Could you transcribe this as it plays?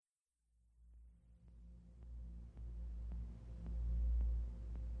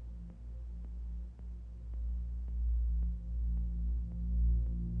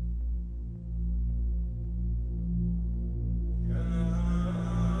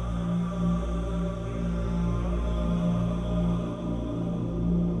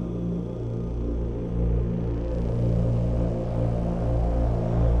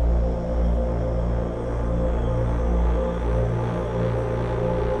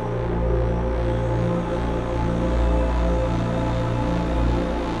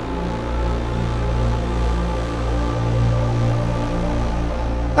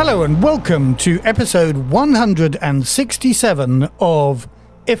Hello and welcome to episode 167 of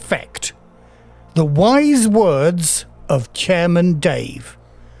Effect, the wise words of Chairman Dave.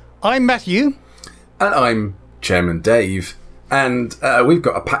 I'm Matthew. And I'm Chairman Dave. And we've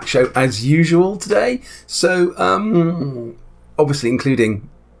got a packed show as usual today. So, obviously including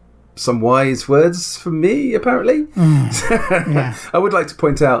some wise words from me, apparently. Yeah. I would like to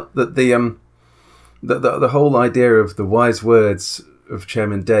point out that the whole idea of the wise words of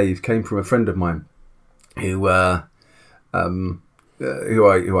Chairman Dave came from a friend of mine who I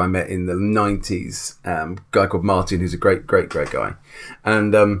met in the 90s, guy called Martin, who's a great guy.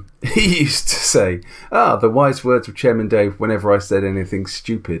 And he used to say, the wise words of Chairman Dave whenever I said anything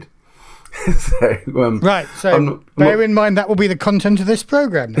stupid. Right, so bear in mind that will be the content of this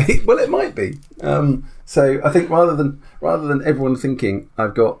programme now. Well, it might be. So I think rather than everyone thinking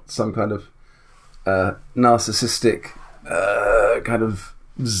I've got some kind of narcissistic kind of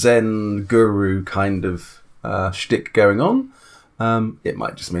Zen guru kind of shtick going on, it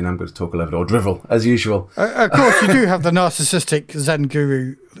might just mean I'm going to talk a load or drivel as usual. Of course, you do have the narcissistic Zen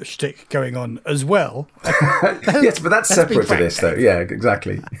guru shtick going on as well. Yes, but that's separate to this, though. Yeah,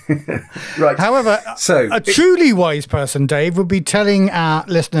 exactly. Right. However, a truly wise person, Dave, would be telling our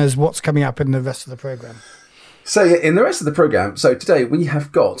listeners what's coming up in the rest of the programme. So, in the rest of the programme, so today we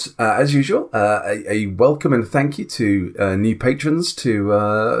have got, as usual, a welcome and thank you to new patrons to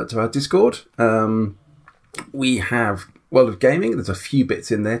our Discord. We have World of Gaming. There's a few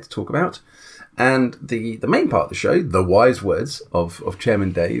bits in there to talk about. And the main part of the show, the wise words of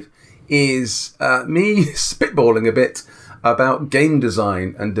Chairman Dave, is me spitballing a bit about game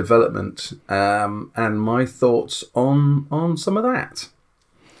design and development and my thoughts on some of that.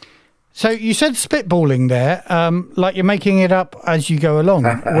 So you said spitballing there, like you're making it up as you go along,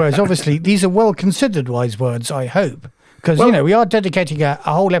 whereas obviously these are well-considered wise words, I hope, because, we are dedicating a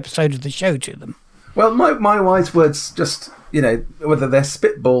whole episode of the show to them. Well, my wise words just, whether they're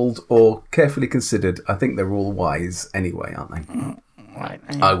spitballed or carefully considered, I think they're all wise anyway, aren't they? Right.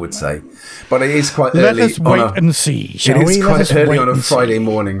 I would say. But it is quite early. Let us wait and see, shall we? It is quite early on a Friday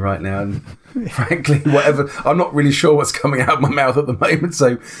morning right now, and frankly, whatever, I'm not really sure what's coming out of my mouth at the moment,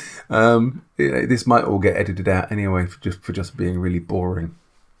 so this might all get edited out anyway for just being really boring.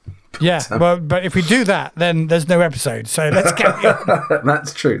 But if we do that, then there's no episode. So let's carry on.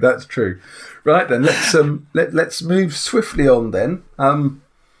 That's true. Right then, let's move swiftly on then.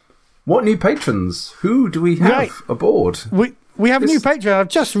 What new patrons? Who do we have aboard? We have a new patron. I've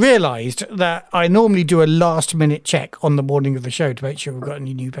just realised that I normally do a last-minute check on the morning of the show to make sure we've got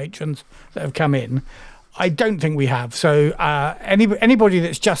any new patrons that have come in. I don't think we have. So anybody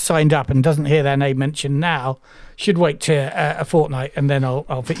that's just signed up and doesn't hear their name mentioned now should wait to a fortnight, and then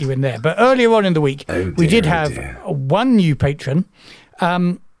I'll fit you in there. But earlier on in the week, we did have one new patron,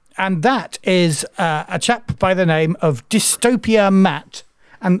 and that is a chap by the name of Dystopia Matt.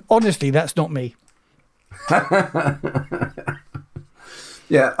 And honestly, that's not me.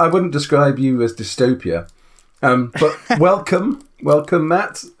 Yeah, I wouldn't describe you as dystopia, but welcome,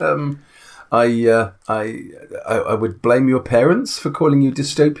 Matt. I would blame your parents for calling you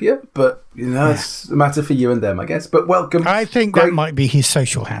dystopia, but it's a matter for you and them, I guess. But welcome. I think that might be his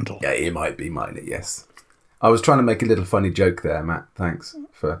social handle. Yeah, it might be mine. Yes, I was trying to make a little funny joke there, Matt. Thanks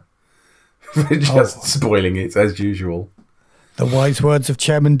for just spoiling it as usual. The wise words of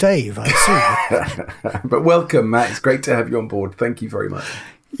Chairman Dave, I see. But welcome, Matt. It's great to have you on board. Thank you very much.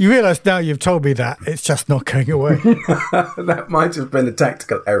 You realise now you've told me that it's just not going away. That might have been a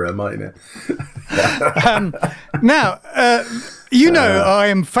tactical error, mightn't it? Now, I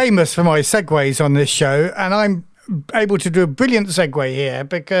am famous for my segues on this show, and I'm able to do a brilliant segue here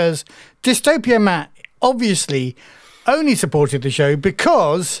because Dystopia Matt obviously only supported the show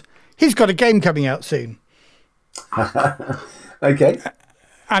because he's got a game coming out soon. Okay.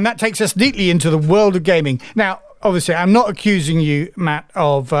 And that takes us neatly into the world of gaming. Now, obviously, I'm not accusing you, Matt,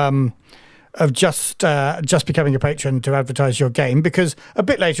 of just becoming a patron to advertise your game, because a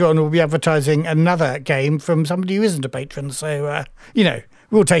bit later on we'll be advertising another game from somebody who isn't a patron. So,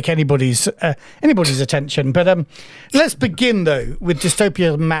 we'll take anybody's attention. But let's begin, though, with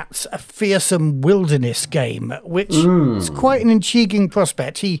Dystopia Matt's Fearsome Wilderness game, which is quite an intriguing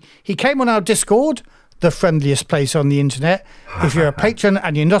prospect. He came on our Discord, the friendliest place on the internet. If you're a patron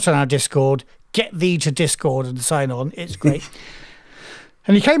and you're not on our Discord, get thee to Discord and sign on. It's great.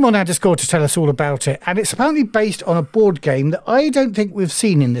 And he came on our Discord to tell us all about it. And it's apparently based on a board game that I don't think we've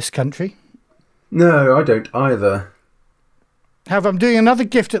seen in this country. No, I don't either. However, I'm doing another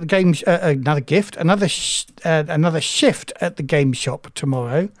gift at the game. Another shift at the game shop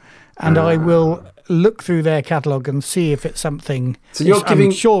tomorrow, and I will look through their catalogue and see if it's something. So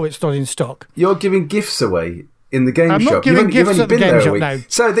I'm sure it's not in stock. You're giving gifts away in the game shop. I'm not giving gifts at the game shop, no.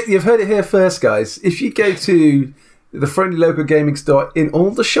 So you've heard it here first, guys. If you go to the friendly local gaming store in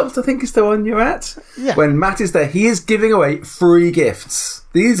Aldershot, I think is the one you're at. Yeah. When Matt is there, he is giving away free gifts.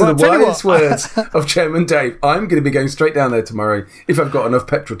 These are the wise words of Chairman Dave. I'm going to be going straight down there tomorrow if I've got enough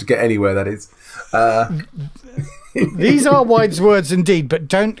petrol to get anywhere, that is. These are wise words indeed, but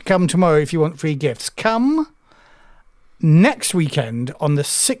don't come tomorrow if you want free gifts. Come next weekend on the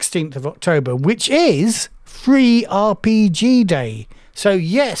 16th of October, which is Free RPG Day. So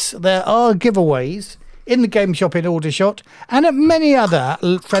yes, there are giveaways in the game shop in Aldershot and at many other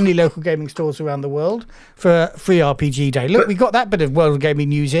friendly local gaming stores around the world for Free RPG Day. Look, we got that bit of world gaming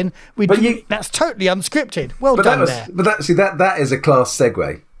news in. That's totally unscripted. Well done there. But that is a class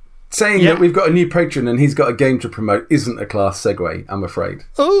segue. Saying that we've got a new patron and he's got a game to promote isn't a class segue, I'm afraid.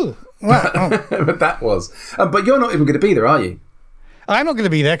 Oh, wow. But that was. But you're not even going to be there, are you? I'm not going to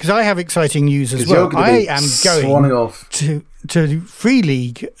be there because I have exciting news as well. I am going off to Free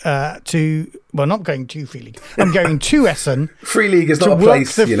League. Not going to Free League. I'm going to Essen. Free League is not a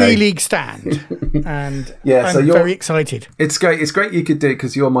place. To work the Free League stand, and I'm very excited. It's great. It's great you could do it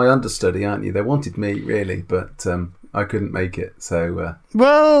because you're my understudy, aren't you? They wanted me really, but I couldn't make it. So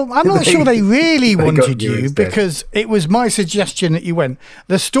well, I'm not sure they really wanted you because it was my suggestion that you went.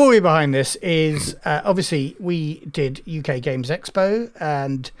 The story behind this is obviously we did UK Games Expo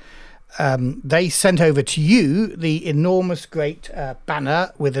and they sent over to you the enormous great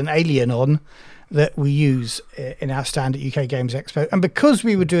banner with an alien on that we use in our stand at UK Games Expo. And because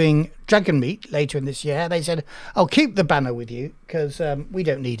we were doing Dragon Meet later in this year, they said, I'll keep the banner with you because we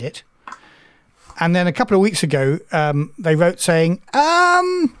don't need it. And then a couple of weeks ago, they wrote saying,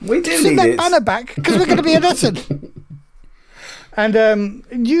 we do send need that it. banner back because we're going to be in Essen. And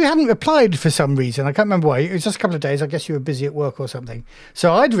you hadn't replied for some reason. I can't remember why. It was just a couple of days. I guess you were busy at work or something.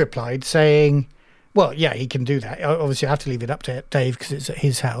 So I'd replied saying, well, yeah, he can do that. Obviously, I have to leave it up to Dave because it's at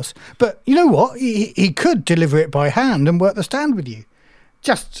his house. But you know what? He could deliver it by hand and work the stand with you.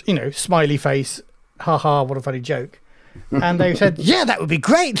 Just, smiley face. Ha ha, what a funny joke. And they said, yeah, that would be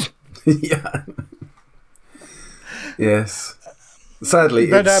great. Yeah. Yes. Sadly,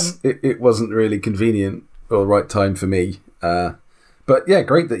 it wasn't really convenient or the right time for me. But yeah,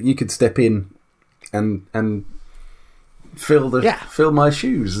 great that you could step in and fill my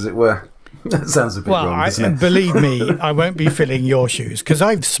shoes, as it were. That sounds a bit wrong, doesn't it? Believe me, I won't be filling your shoes because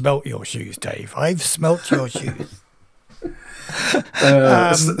I've smelt your shoes, Dave. I've smelt your shoes.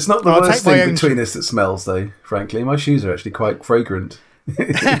 It's not the worst thing between us that smells, though, frankly. My shoes are actually quite fragrant.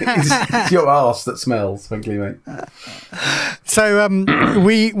 It's your arse that smells, frankly, mate. So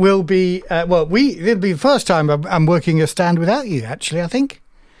we will be it'll be the first time I'm working a stand without you, actually, I think.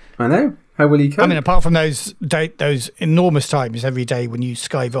 I know. How will you come? I mean, apart from those enormous times every day when you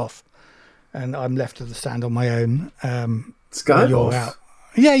skive off and I'm left at the stand on my own. Skive off? Out.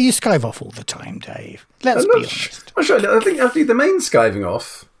 Yeah, you skive off all the time, Dave. Let's be honest. I think actually the main skiving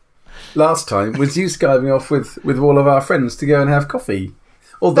off last time was you skiving off with all of our friends to go and have coffee.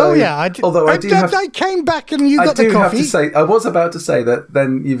 Although I came back and you got the coffee. I do have to say, I was about to say that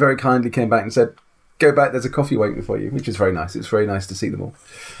then you very kindly came back and said, go back, there's a coffee waiting for you, which is very nice. It's very nice to see them all.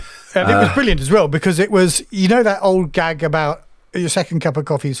 And it was brilliant as well because it was, that old gag about your second cup of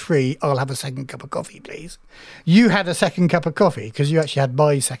coffee is free. I'll have a second cup of coffee, please. You had a second cup of coffee because you actually had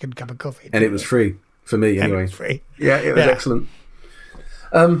my second cup of coffee. And it was free for me anyway. It was free. Yeah, it was excellent.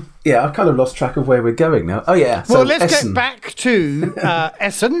 I've kind of lost track of where we're going now. Oh, yeah. So let's get back to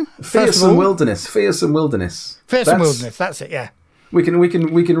Essen. Fearsome Wilderness. Fearsome Wilderness, that's it, yeah. We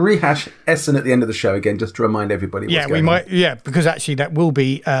can rehash Essen at the end of the show again just to remind everybody what's going on. Yeah, because actually that will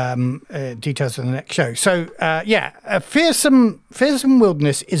be details in the next show. So, Fearsome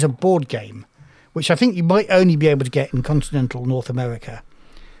Wilderness is a board game, which I think you might only be able to get in continental North America.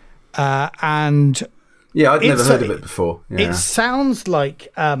 And... yeah, I'd never heard of it before. Yeah. It sounds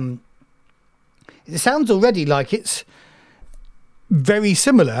like... it sounds already like it's very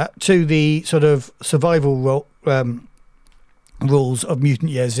similar to the sort of survival rules of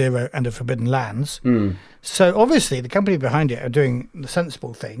Mutant Year Zero and of Forbidden Lands. So obviously the company behind it are doing the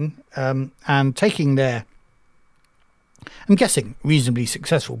sensible thing and taking their, I'm guessing, reasonably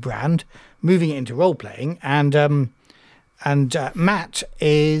successful brand, moving it into role-playing, and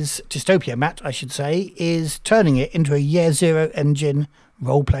Dystopia Matt, I should say, is turning it into a Year Zero engine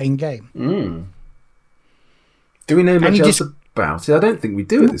role-playing game. Do we know much else about it? I don't think we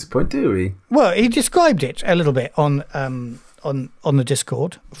do at this point, do we? Well, he described it a little bit on the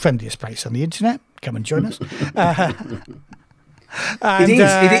Discord, friendliest place on the internet. Come and join us. And,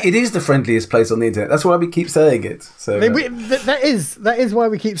 it is the friendliest place on the internet. That's why we keep saying it. So that is why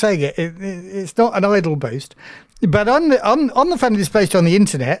we keep saying it. It's not an idle boast. But on the friendliest place on the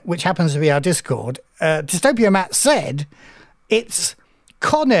internet, which happens to be our Discord, Dystopia Matt said it's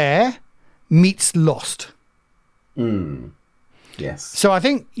Con Air meets Lost. Yes. So I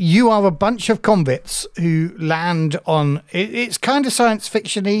think you are a bunch of convicts who land on... It's kind of science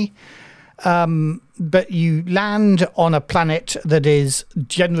fiction-y, but you land on a planet that is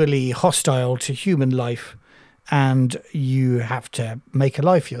generally hostile to human life, and you have to make a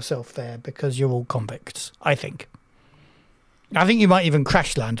life yourself there because you're all convicts, I think. I think you might even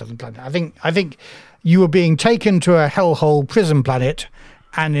crash land on the planet. I think you were being taken to a hellhole prison planet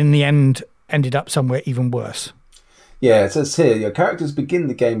and in the end ended up somewhere even worse. Yeah, it says here, your characters begin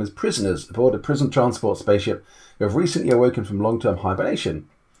the game as prisoners aboard a prison transport spaceship who have recently awoken from long-term hibernation.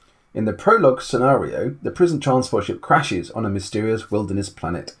 In the prologue scenario, the prison transport ship crashes on a mysterious wilderness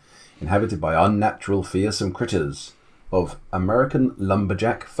planet inhabited by unnatural, fearsome critters of American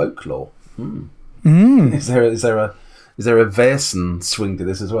lumberjack folklore. Is there a Versen swing to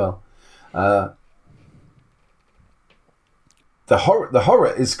this as well? The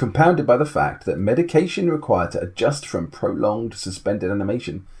horror is compounded by the fact that medication required to adjust from prolonged suspended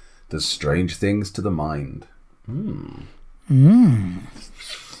animation does strange things to the mind.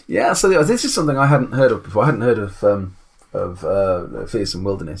 Yeah, so this is something I hadn't heard of before. I hadn't heard of Fearsome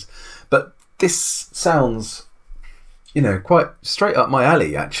Wilderness, but this sounds, quite straight up my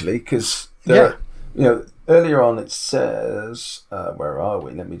alley actually. Because earlier on it says, where are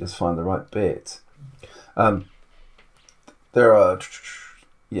we? Let me just find the right bit. There are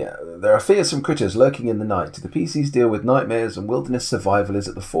fearsome critters lurking in the night. The PCs deal with nightmares and wilderness survival is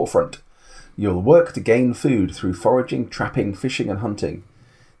at the forefront. You'll work to gain food through foraging, trapping, fishing and hunting.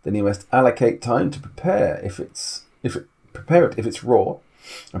 Then you must allocate time to prepare it if it's raw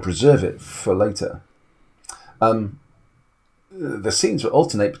and preserve it for later. The scenes will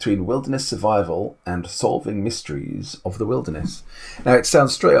alternate between wilderness survival and solving mysteries of the wilderness. Now it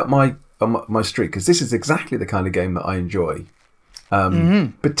sounds straight up my street because this is exactly the kind of game that I enjoy,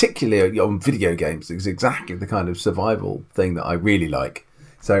 particularly on video games. It's exactly the kind of survival thing that I really like.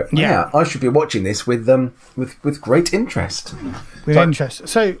 So yeah, I should be watching this with great interest. Interest.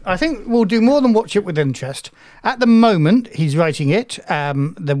 So I think we'll do more than watch it with interest. At the moment, he's writing it.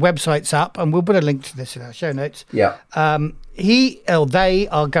 The website's up, and we'll put a link to this in our show notes. Yeah. They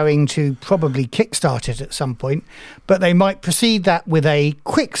are going to probably kickstart it at some point, but they might precede that with a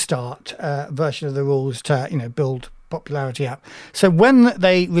quick start version of the rules to build popularity up. So when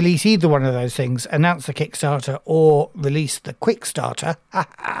they release either one of those things, announce the Kickstarter or release the quick starter,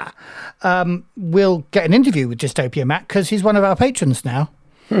 we'll get an interview with Dystopia Matt because he's one of our patrons now.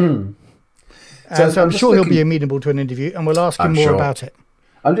 So I'm sure he'll be amenable to an interview, and we'll ask him more about it.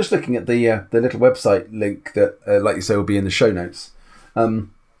 I'm just looking at the little website link that, like you say, will be in the show notes. The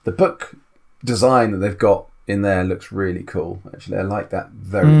book design that they've got in there looks really cool. Actually, I like that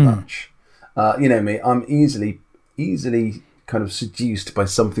very much. You know me, I'm easily kind of seduced by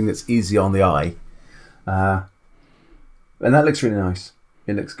something that's easy on the eye, and that looks really nice.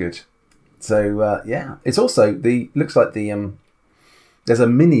 It looks good. So it's also looks like there's a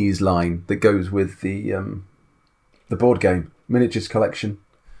minis line that goes with the board game miniatures collection.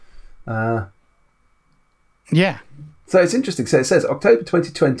 So it's interesting. So it says October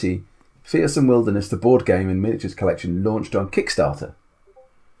 2020, Fearsome Wilderness, the board game and miniatures collection, launched on Kickstarter.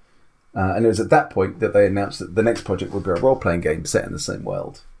 And it was at that point that they announced that the next project would be a role-playing game set in the same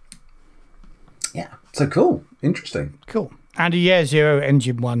world. Yeah, so cool. Interesting. Cool. And a Year Zero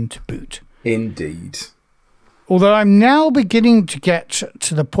Engine 1 to boot. Indeed. Although I'm now beginning to get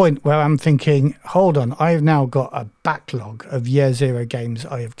to the point where I'm thinking, hold on, I've now got a backlog of Year Zero games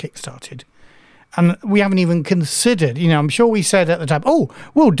I have kickstarted. And we haven't even considered, I'm sure we said at the time,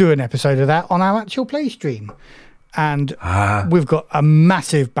 we'll do an episode of that on our actual play stream. And we've got a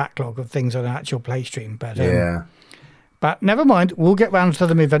massive backlog of things on our actual play stream. But but never mind, we'll get round to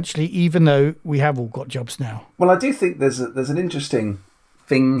them eventually, even though we have all got jobs now. Well, I do think there's an interesting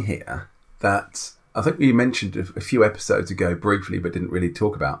thing here that I think we mentioned a few episodes ago briefly, but didn't really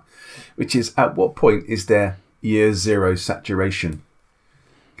talk about, which is at what point is there Year Zero saturation?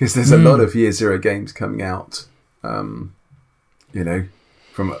 Because there's a lot of Year Zero games coming out, from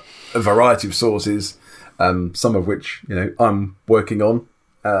a variety of sources. Some of which, I'm working on,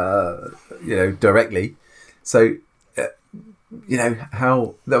 directly. So, the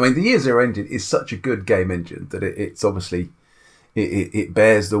Year Zero engine is such a good game engine that it's obviously, it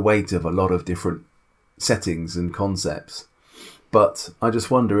bears the weight of a lot of different settings and concepts. But I just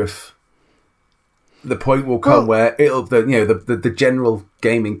wonder if the point will come where the general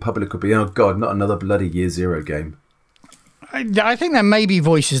gaming public will be, oh god, not another bloody Year Zero game. I think there may be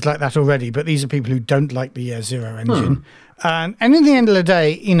voices like that already, but these are people who don't like the Year Zero engine. And in the end of the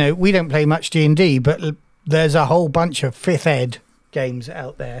day, we don't play much D&D, but there's a whole bunch of 5th Ed games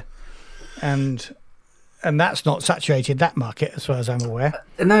out there, and that's not saturated that market as far as I'm aware.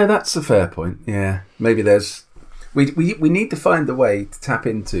 No, that's a fair point. Yeah, maybe we need to find a way to tap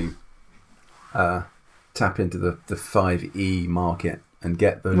into the 5e market and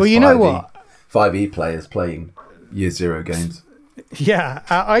get those 5e players playing Year Zero games. Yeah,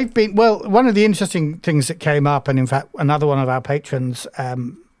 one of the interesting things that came up, and in fact another one of our patrons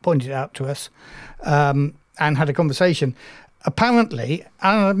pointed out to us and had a conversation. Apparently,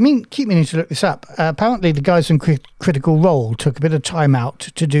 keep meaning to look this up, apparently the guys from Critical Role took a bit of time out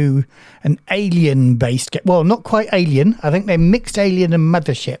to do an Alien-based game. Well, not quite Alien. I think they mixed Alien and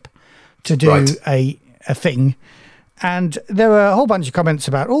Mothership to do a thing. And there were a whole bunch of comments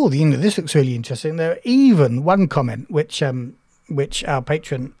about, this looks really interesting. There were even one comment which our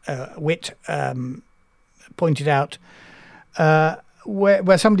patron, Wit, pointed out,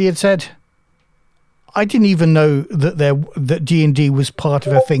 where somebody had said, I didn't even know that D&D was part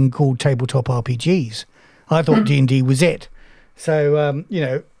of a thing called tabletop RPGs. I thought D&D was it. So,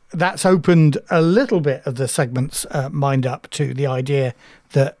 that's opened a little bit of the segment's mind up to the idea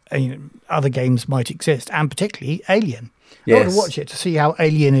that other games might exist, and particularly Alien. Yes. I want to watch it to see how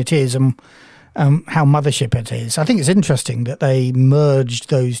alien it is and how Mothership it is. I think it's interesting that they merged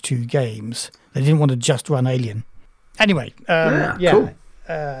those two games. They didn't want to just run Alien. Anyway, cool.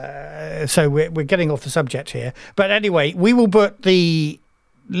 So we're getting off the subject here. But anyway, we will put the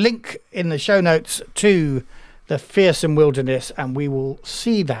link in the show notes to the Fearsome Wilderness, and we will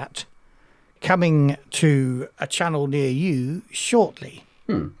see that coming to a channel near you shortly.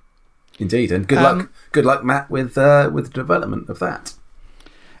 Indeed, and good luck, Matt, with the development of that.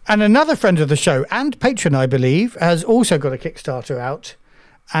 And another friend of the show and patron, I believe, has also got a Kickstarter out,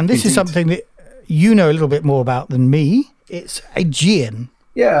 and this is something that you know a little bit more about than me. It's Aegean.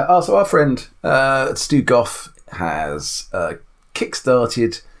 Yeah, so our friend Stu Goff has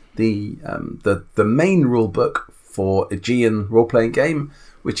kickstarted the main rule book for Aegean role-playing game,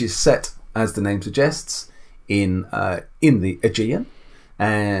 which is set, as the name suggests, in the Aegean,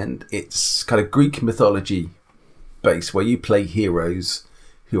 and it's kind of Greek mythology based, where you play heroes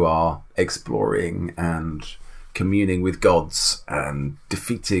who are exploring and communing with gods and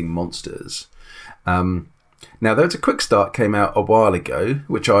defeating monsters. Now, there's a quick start came out a while ago,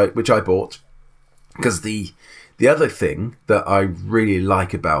 which I bought, because the other thing that I really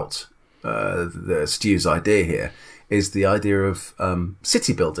like about the Stu's idea here is the idea of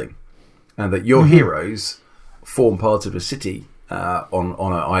city building, and that your heroes form part of a city on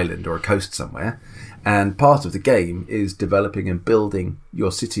an island or a coast somewhere, and part of the game is developing and building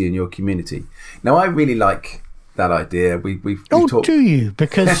your city and your community. Now, I really like that idea. We've talked... do you?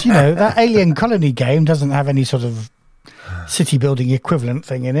 Because, that Alien Colony game doesn't have any sort of city building equivalent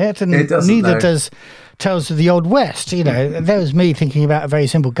thing in it, and neither does Tales of the Old West. There was me thinking about a very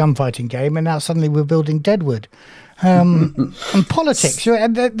simple gunfighting game, and now suddenly we're building Deadwood. And politics.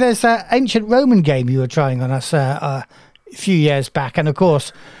 There's that ancient Roman game you were trying on us a few years back, and of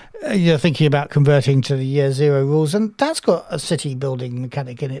course you're thinking about converting to the Year Zero rules, and that's got a city building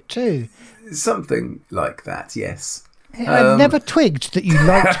mechanic in it too. Something like that, yes. I never twigged that you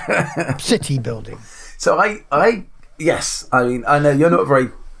liked city building. So yes. I mean, I know you're not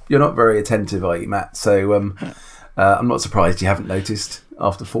very attentive, are you, Matt? So I'm not surprised you haven't noticed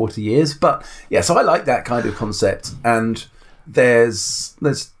after 40 years. But yeah, so I like that kind of concept, and there's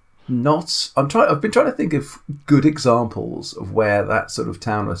not. I've been trying to think of good examples of where that sort of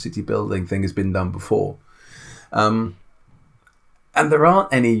town or city building thing has been done before. And there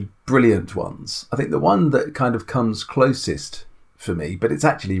aren't any brilliant ones. I think the one that kind of comes closest for me, but it's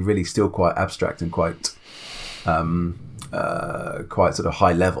actually really still quite abstract and quite sort of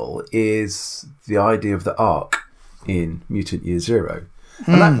high level, is the idea of the Ark in Mutant Year Zero.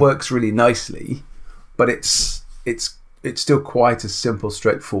 And that works really nicely, but it's still quite a simple,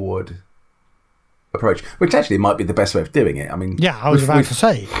 straightforward approach, which actually might be the best way of doing it. I mean, yeah, I was about to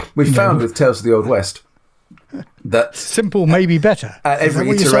say. We've found with Tales of the Old West that simple may be better. At every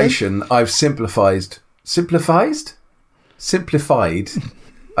iteration, I've simplified.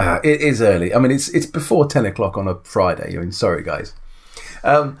 It is early. I mean, it's before 10 o'clock on a Friday. I mean, sorry, guys.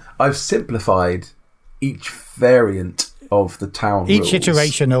 I've simplified each variant of the town each rules.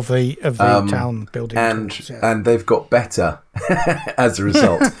 Iteration of the town building and they've got better as a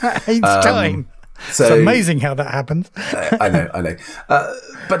result. Each time. So, it's amazing how that happens. I know.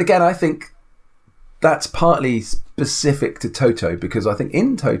 But again, I think that's partly specific to Toto, because I think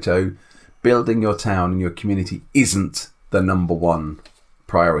in Toto, building your town and your community isn't the number one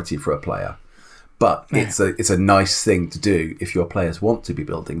priority for a player. But it's a nice thing to do if your players want to be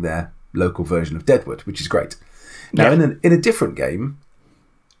building their local version of Deadwood, which is great. Now, in a different game,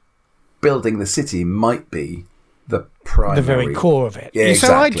 building the city might be the primary... the very core of it. Yeah, exactly.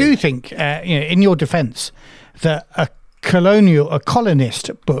 So I do think, in your defence, that a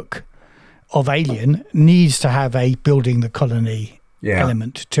colonist book of Alien needs to have a building the colony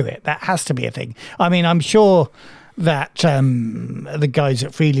element to it. That has to be a thing. I mean, I'm sure that the guys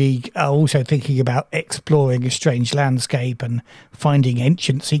at Free League are also thinking about exploring a strange landscape and finding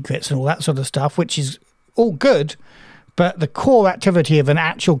ancient secrets and all that sort of stuff, which is all good. But the core activity of an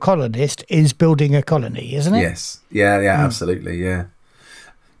actual colonist is building a colony, isn't it? Yes. Yeah, absolutely. Yeah.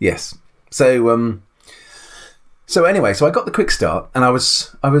 Yes. So, so anyway, so I got the quick start, and I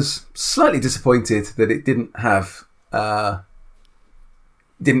was slightly disappointed that it didn't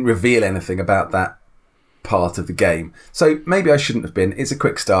reveal anything about that part of the game. So maybe I shouldn't have been. It's a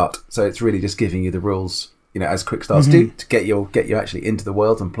quick start, so it's really just giving you the rules, as quick starts do, to get you actually into the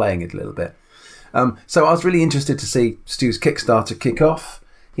world and playing it a little bit. So I was really interested to see Stu's Kickstarter kick off.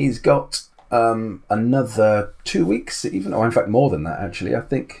 He's got another 2 weeks, even, or in fact more than that actually. I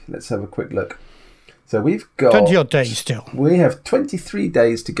think. Let's have a quick look. So we've got 20 odd days still. We have 23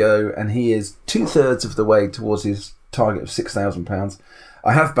 days to go, and he is 2/3 of the way towards his target of £6,000.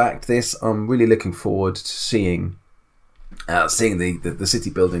 I have backed this. I'm really looking forward to seeing the city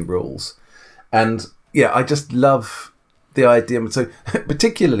building rules, and I just love the idea. So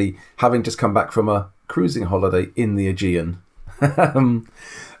particularly having just come back from a cruising holiday in the Aegean,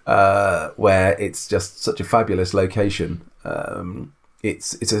 where it's just such a fabulous location.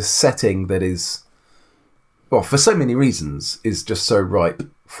 It's a setting that is, well, for so many reasons, is just so ripe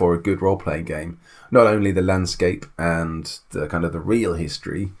for a good role-playing game. Not only the landscape and the kind of the real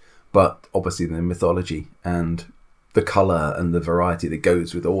history, but obviously the mythology and the colour and the variety that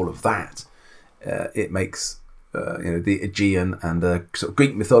goes with all of that. It makes the Aegean and the sort of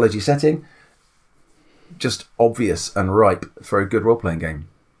Greek mythology setting just obvious and ripe for a good role-playing game.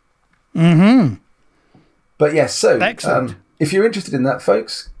 Mm-hmm. But yes, so if you're interested in that,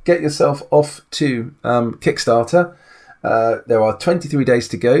 folks, get yourself off to Kickstarter. There are 23 days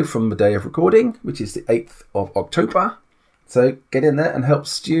to go from the day of recording, which is the 8th of October. So get in there and help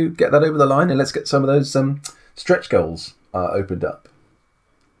Stu get that over the line, and let's get some of those stretch goals opened up.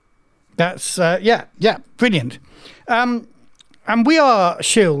 That's, brilliant. And we are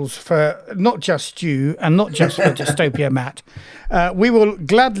shills for not just you and not just for Dystopia Matt. We will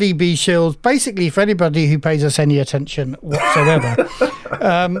gladly be shills basically for anybody who pays us any attention whatsoever.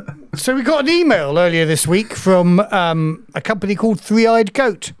 So we got an email earlier this week from a company called Three-Eyed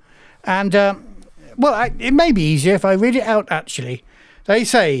Goat. And, it may be easier if I read it out, actually. They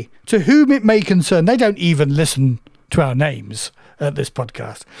say, to whom it may concern, they don't even listen to our names at this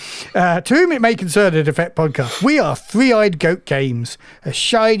podcast. To whom it may concern at Effect Podcast, we are Three-Eyed Goat Games, a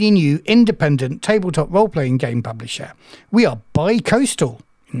shiny new independent tabletop role-playing game publisher. We are bi-coastal.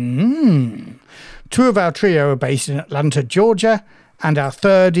 Two of our trio are based in Atlanta, Georgia, and our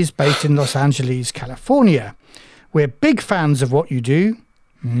third is based in Los Angeles, California. We're big fans of what you do,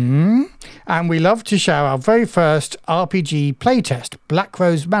 and we love to share our very first RPG playtest, Black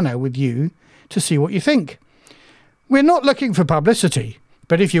Rose Manor, with you to see what you think. We're not looking for publicity,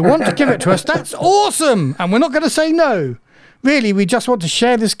 but if you want to give it to us, that's awesome, and we're not going to say no. Really, we just want to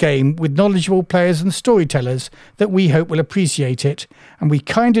share this game with knowledgeable players and storytellers that we hope will appreciate it, and we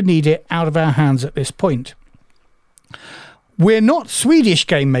kind of need it out of our hands at this point. We're not Swedish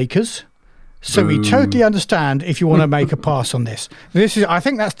game makers, so we totally understand if you want to make a pass on this. I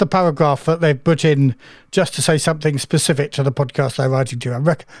think that's the paragraph that they've put in just to say something specific to the podcast they're writing to.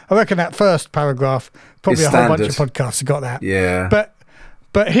 I reckon that first paragraph, probably a whole bunch of podcasts have got that. Yeah.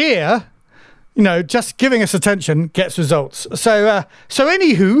 But here, just giving us attention gets results. So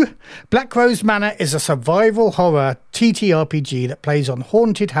anywho, Black Rose Manor is a survival horror TTRPG that plays on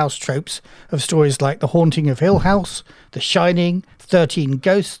haunted house tropes of stories like The Haunting of Hill House, The Shining, 13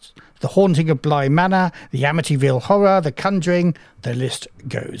 Ghosts, The Haunting of Bly Manor, The Amityville Horror, The Conjuring, the list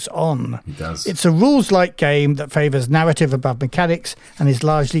goes on. It does. It's a rules-like game that favours narrative above mechanics and is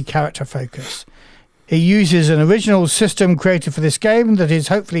largely character-focused. It uses an original system created for this game that is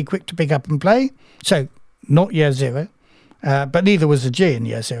hopefully quick to pick up and play. So, not Year Zero. But neither was Aegean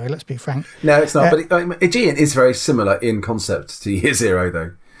Year Zero, let's be frank. No, it's not. But Aegean is very similar in concept to Year Zero,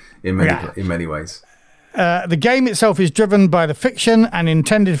 though, in many ways. The game itself is driven by the fiction and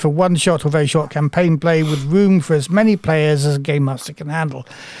intended for one-shot or very short campaign play with room for as many players as a game master can handle.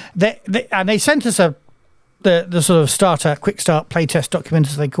 They sent us the sort of starter, quick start playtest document,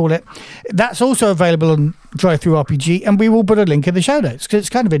 as they call it. That's also available on DriveThruRPG, and we will put a link in the show notes because it's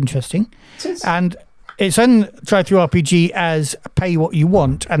kind of interesting. And it's on DriveThruRPG as pay what you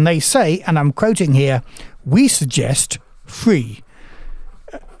want, and they say, and I'm quoting here, we suggest free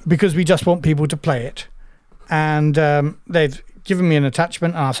because we just want people to play it. And they've given me an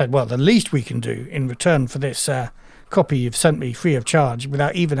attachment, and I said, well, the least we can do in return for this copy you've sent me free of charge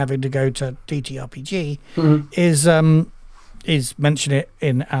without even having to go to DTRPG is mention it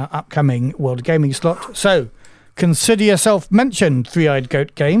in our upcoming World of Gaming slot. So consider yourself mentioned, Three-Eyed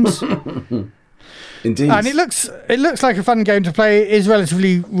Goat Games. Indeed. And it looks like a fun game to play. It is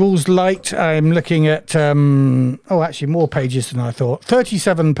relatively rules light. I'm looking at actually more pages than I thought.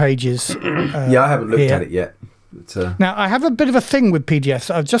 37 pages. I haven't looked at it yet. But, now I have a bit of a thing with PDFs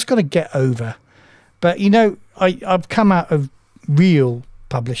that I've just got to get over. But I've come out of real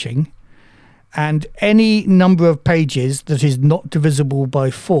publishing, and any number of pages that is not divisible by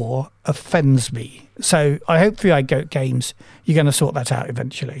 4 offends me. So I hope Three-Eyed Goat Games, you're going to sort that out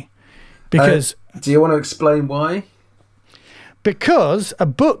eventually. Because do you want to explain why? Because a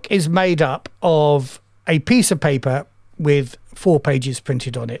book is made up of a piece of paper with 4 pages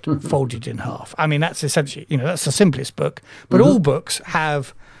printed on it, folded in half. I mean, that's essentially, that's the simplest book. But all books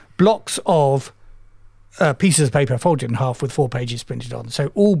have blocks of pieces of paper folded in half with 4 pages printed on.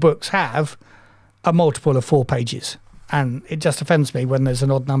 So all books have a multiple of 4 pages. And it just offends me when there's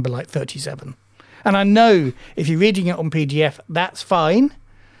an odd number like 37. And I know if you're reading it on PDF, that's fine,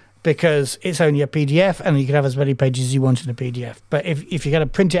 because it's only a PDF and you can have as many pages as you want in a PDF. But if you're going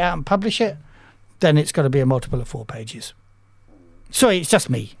to print it out and publish it, then it's got to be a multiple of 4 pages. Sorry, it's just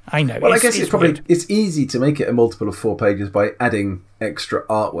me. I know. Well, I guess it's easy to make it a multiple of 4 pages by adding extra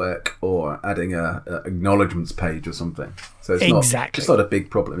artwork or adding a acknowledgements page or something. So it's not a big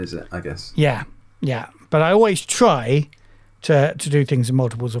problem, is it? I guess. Yeah. But I always try to do things in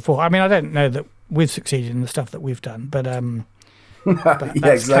multiples of 4. I mean, I don't know that we've succeeded in the stuff that we've done, but yeah,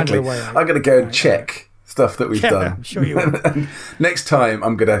 exactly. Kind of I'm going to go and check stuff that we've done. I'm sure you will. Next time,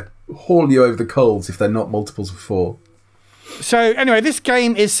 I'm going to haul you over the coals if they're not multiples of 4. So anyway, this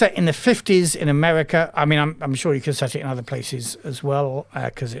game is set in the 50s in America. I mean, I'm sure you can set it in other places as well,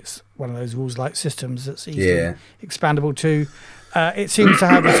 because it's one of those rules-light systems that's easily expandable too. It seems to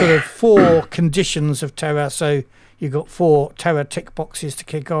have a sort of 4 conditions of terror. So you've got 4 terror tick boxes to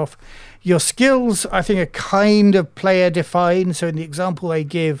kick off. Your skills, I think, are kind of player-defined. So in the example they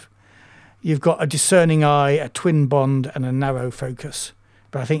give, you've got a discerning eye, a twin bond, and a narrow focus.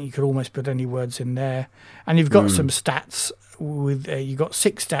 But I think you could almost put any words in there. And you've got some stats. You've got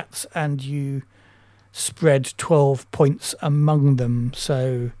 6 stats, and you spread 12 points among them.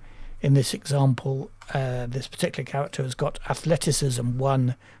 So in this example, this particular character has got athleticism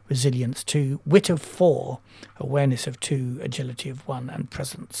 1, resilience 2, wit of 4, awareness of 2, agility of 1, and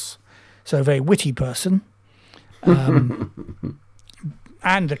presence. So a very witty person. And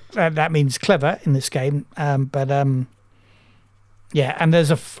that means clever in this game. Yeah, and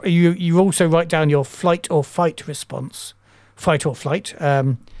there's you also write down your flight or fight response. Fight or flight.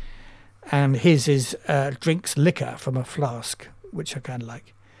 And his is drinks liquor from a flask, which I kind of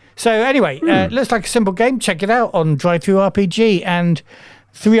like. So anyway, looks like a simple game. Check it out on DriveThruRPG and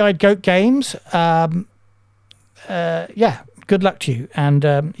Three-Eyed Goat Games. Good luck to you. And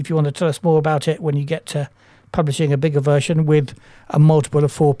if you want to tell us more about it when you get to publishing a bigger version with a multiple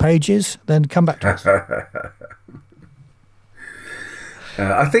of 4 pages, then come back to us.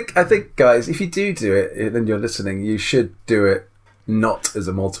 I think, guys, if you do it, and you're listening, you should do it not as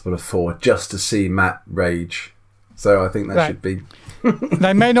a multiple of 4, just to see Matt rage. So I think that should be.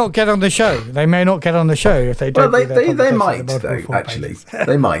 They may not get on the show. If they don't. Well, they might though. Actually,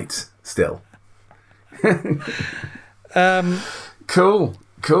 they might still. Cool.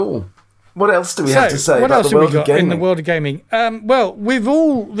 What else do we have to say about the world of gaming? In the world of gaming? Well, we've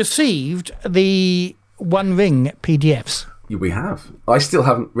all received the One Ring PDFs. We have. I still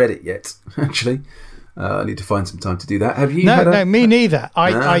haven't read it yet, actually. I need to find some time to do that. Have you? No, me neither.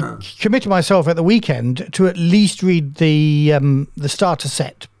 I committed myself at the weekend to at least read the starter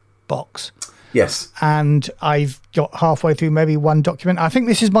set box. Yes. And I've got halfway through maybe one document. I think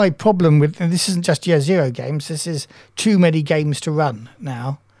this is my problem with, and this isn't just Year Zero games, this is too many games to run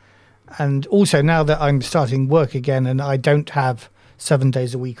now. And also now that I'm starting work again and I don't have 7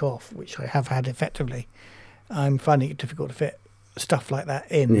 days a week off, which I have had effectively, I'm finding it difficult to fit stuff like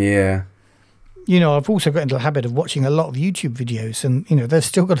that in. Yeah. I've also got into the habit of watching a lot of YouTube videos, and, they've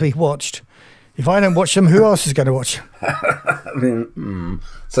still got to be watched. If I don't watch them, who else is going to watch them? I mean,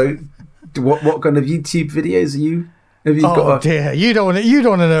 so what kind of YouTube videos have you got? Dear, you don't want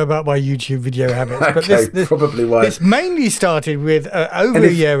to know about my YouTube video habits. Okay, but this probably why. This mainly started with over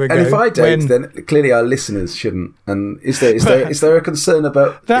a year ago. And if I don't, then clearly our listeners shouldn't. And is there a concern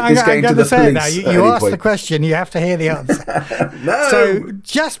about this going to the police? Now, you asked the question, you have to hear the answer. No. So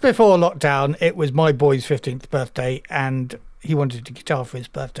just before lockdown, it was my boy's 15th birthday, and he wanted a guitar for his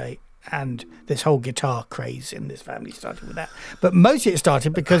birthday. And this whole guitar craze in this family started with that. But mostly it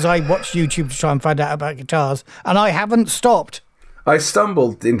started because I watched YouTube to try and find out about guitars, and I haven't stopped. I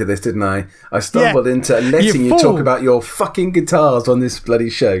stumbled into this, didn't I? I stumbled into letting you talk about your fucking guitars on this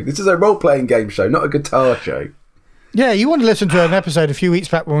bloody show. This is a role-playing game show, not a guitar show. Yeah, you want to listen to an episode a few weeks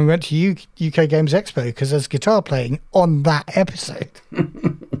back when we went to UK Games Expo, because there's guitar playing on that episode.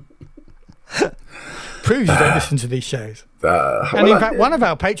 Proves you don't listen to these shows. And in fact, one of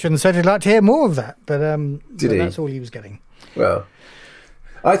our patrons said he'd like to hear more of that, but that's all he was getting. Well,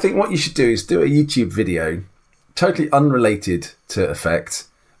 I think what you should do is do a YouTube video, totally unrelated to Effect,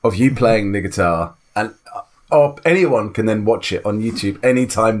 of you playing the guitar, and anyone can then watch it on YouTube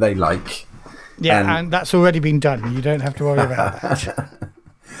anytime they like. Yeah, and that's already been done. You don't have to worry about that.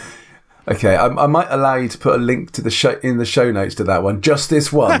 Okay, I might allow you to put a link to the show in the show notes to that one, just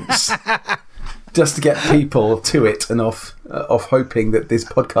this once. Just to get people to it and off hoping that this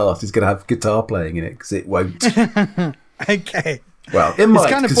podcast is going to have guitar playing in it, because it won't. Okay. Well, it might.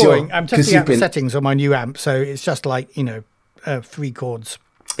 It's kind of boring. I'm testing out the settings on my new amp, so it's just like 3 chords.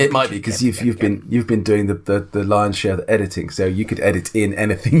 It might be because you've been doing the lion's share of the editing, so you could edit in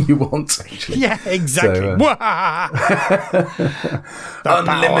anything you want. Actually. Yeah, exactly. So,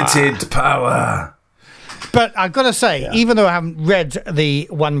 unlimited power. But I've got to say, even though I haven't read the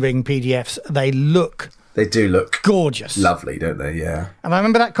One Ring PDFs, they do look gorgeous, lovely, don't they? Yeah. And I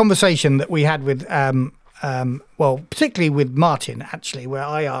remember that conversation that we had with, particularly with Martin, actually, where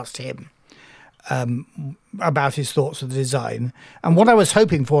I asked him about his thoughts of the design, and what I was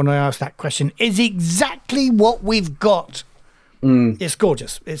hoping for when I asked that question is exactly what we've got. It's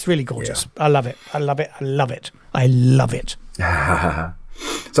gorgeous. It's really gorgeous. Yeah. I love it. I love it. I love it. I love it.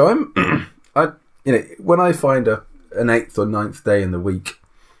 So when I find an 8th or 9th day in the week,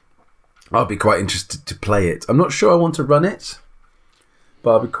 I'll be quite interested to play it. I'm not sure I want to run it,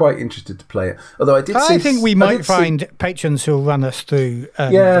 but I'll be quite interested to play it. Although I think we might find patrons who'll run us through.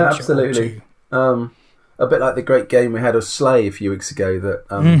 Yeah, absolutely. A bit like the great game we had of Slay a few weeks ago that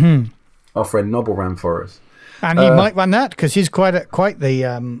our friend Nobble ran for us. And he might run that because he's quite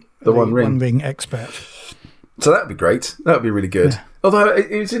the One Ring expert. So that'd be great. That would be really good. Yeah. Although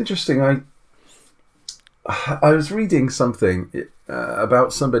it was interesting, I was reading something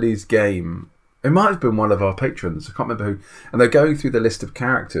about somebody's game. It might have been one of our patrons. I can't remember who. And they're going through the list of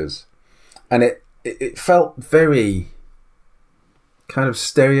characters, and it felt very kind of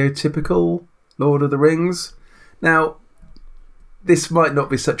stereotypical Lord of the Rings. Now, this might not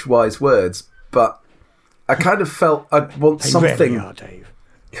be such wise words, but I kind of felt I'd want something. Really are, Dave.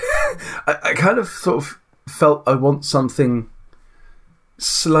 I kind of sort of felt I want something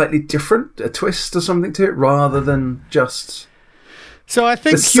slightly different, a twist or something to it, rather than just. So I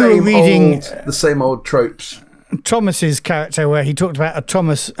think you were reading the same old tropes. Thomas's character, where he talked about a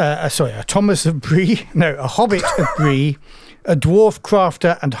Thomas of Bree, a Hobbit of Bree, a dwarf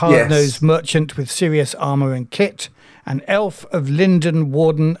crafter and hard-nosed merchant with serious armour and kit, an elf of Linden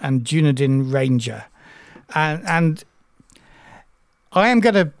Warden and Dunedin Ranger. And I am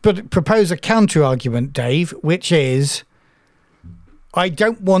going to propose a counter-argument, Dave, which is I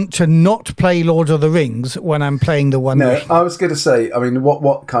don't want to not play Lord of the Rings when I'm playing the One Ring. No, I was going to say, I mean,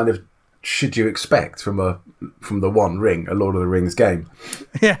 what kind of should you expect from the One Ring, a Lord of the Rings game?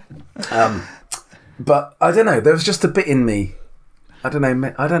 Yeah. But I don't know. There was just a bit in me. I don't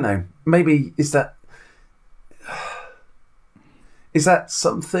know. Maybe is that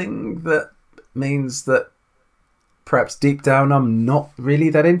something that means that perhaps deep down I'm not really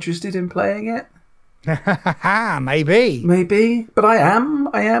that interested in playing it? Maybe, but I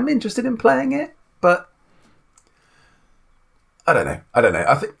am interested in playing it, but I don't know.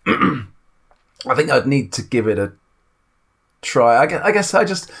 I think I think I'd need to give it a try. I guess I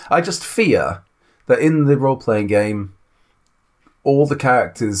just fear that in the role-playing game, all the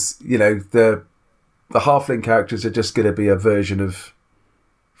characters, the halfling characters are just going to be a version of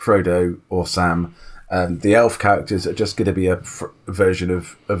Frodo or Sam. And the elf characters are just going to be a version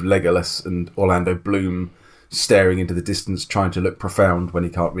of Legolas and Orlando Bloom staring into the distance, trying to look profound when he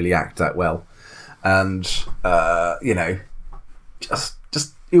can't really act that well. And, just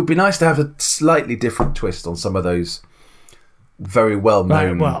it would be nice to have a slightly different twist on some of those very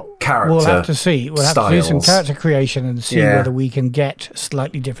well-known character. We'll have to see. We'll have to do some styles. character creation and see whether we can get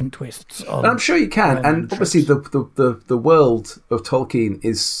slightly different twists. And I'm sure you can. And obviously, the world of Tolkien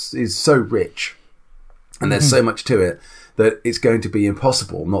is so rich, and there's so much to it that it's going to be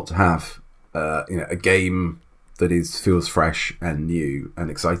impossible not to have a game that feels fresh and new and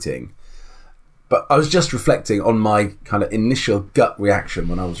exciting. But I was just reflecting on my kind of initial gut reaction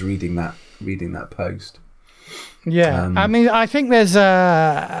when I was reading that post. Yeah, I mean, I think there's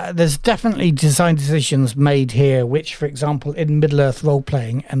definitely design decisions made here, which, for example, in Middle-earth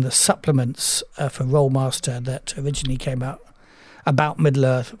role-playing and the supplements for Rolemaster that originally came out about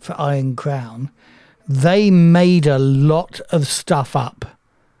Middle-earth for Iron Crown, they made a lot of stuff up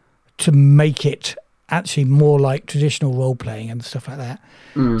to make it actually more like traditional role-playing and stuff like that.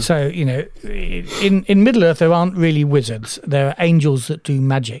 So, in Middle-earth, there aren't really wizards. There are angels that do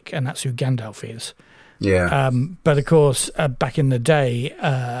magic, and that's who Gandalf is. Yeah. But of course, back in the day,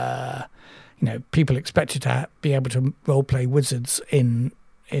 people expected to be able to role play wizards in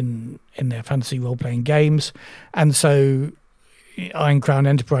their fantasy role playing games, and so Iron Crown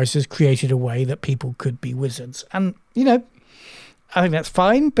Enterprises created a way that people could be wizards, and I think that's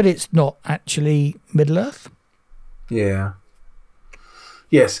fine, but it's not actually Middle Earth. Yeah.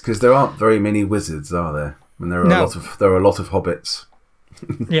 Yes, because there aren't very many wizards, are there? And there are a lot of hobbits.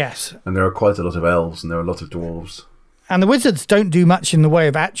 Yes. And there are quite a lot of elves, and there are a lot of dwarves. And the wizards don't do much in the way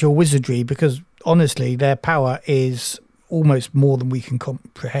of actual wizardry because, honestly, their power is almost more than we can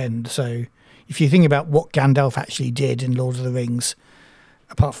comprehend. So if you think about what Gandalf actually did in Lord of the Rings,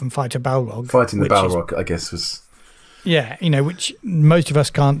 apart from fight a Balrog... Fighting the Balrog, I guess, was... Yeah, which most of us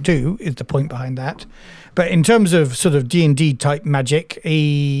can't do, is the point behind that. But in terms of sort of D&D type magic,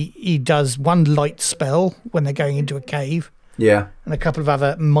 he does one light spell when they're going into a cave. Yeah. And a couple of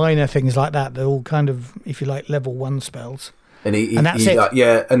other minor things like that. They're all kind of, if you like, level 1 spells. And that's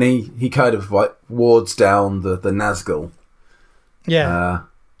it. And he kind of like wards down the Nazgul. Yeah.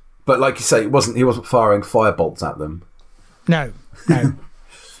 But like you say, he wasn't firing firebolts at them. No.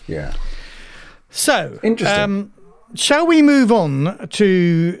 Yeah. So, interesting. Shall we move on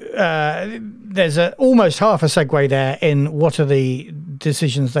to... there's almost half a segue there in what are the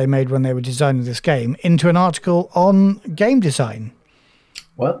decisions they made when they were designing this game into an article on game design.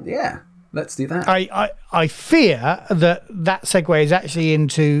 Well, yeah, let's do that. I fear that segue is actually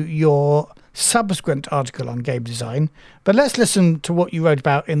into your subsequent article on game design, but let's listen to what you wrote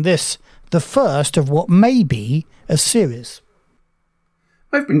about in this, the first of what may be a series.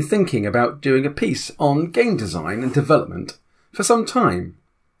 I've been thinking about doing a piece on game design and development for some time,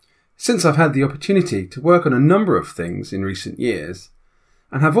 since I've had the opportunity to work on a number of things in recent years,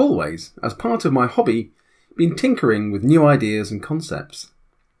 and have always, as part of my hobby, been tinkering with new ideas and concepts.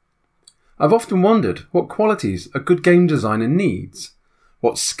 I've often wondered what qualities a good game designer needs,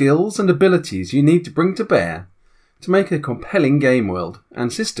 what skills and abilities you need to bring to bear to make a compelling game world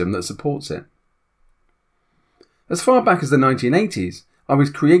and system that supports it. As far back as the 1980s, I was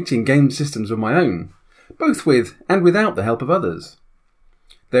creating game systems of my own, both with and without the help of others.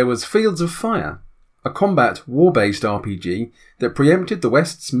 There was Fields of Fire, a combat war-based RPG that preempted the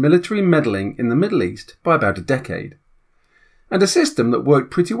West's military meddling in the Middle East by about a decade, and a system that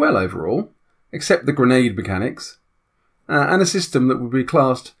worked pretty well overall, except the grenade mechanics, and a system that would be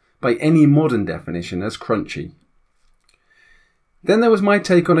classed by any modern definition as crunchy. Then there was my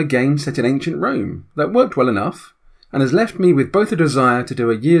take on a game set in ancient Rome that worked well enough, and has left me with both a desire to do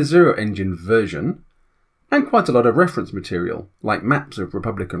a Year Zero engine version and quite a lot of reference material, like maps of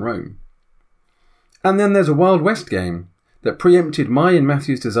Republican Rome. And then there's a Wild West game that preempted my and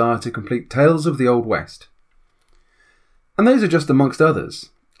Matthew's desire to complete Tales of the Old West. And those are just amongst others.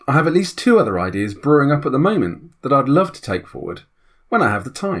 I have at least 2 other ideas brewing up at the moment that I'd love to take forward when I have the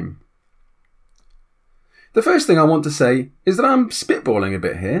time. The first thing I want to say is that I'm spitballing a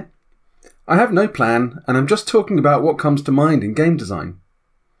bit here. I have no plan, and I'm just talking about what comes to mind in game design.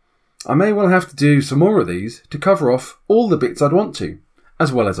 I may well have to do some more of these to cover off all the bits I'd want to,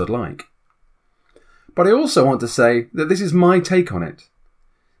 as well as I'd like. But I also want to say that this is my take on it.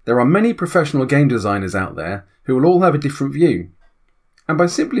 There are many professional game designers out there who will all have a different view, and by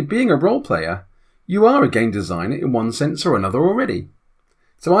simply being a role player, you are a game designer in one sense or another already.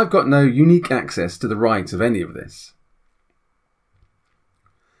 So I've got no unique access to the right of any of this.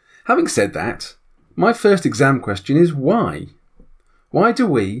 Having said that, my first exam question is why? Why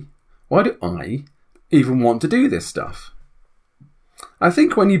do I even want to do this stuff? I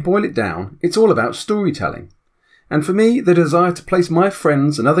think when you boil it down, it's all about storytelling. And for me, the desire to place my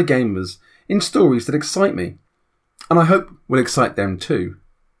friends and other gamers in stories that excite me, and I hope will excite them too.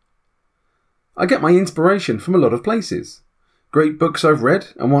 I get my inspiration from a lot of places. great books I've read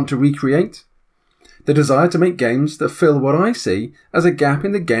and want to recreate, the desire to make games that fill what I see as a gap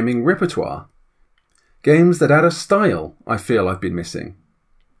in the gaming repertoire, games that add a style I feel I've been missing.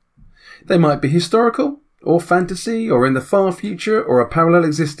 They might be historical, or fantasy, or in the far future, or a parallel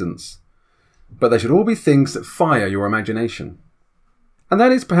existence, but they should all be things that fire your imagination. And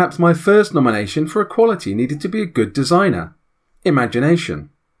that is perhaps my first nomination for a quality needed to be a good designer: imagination.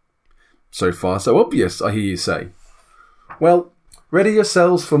 So far so obvious, I hear you say. Well, ready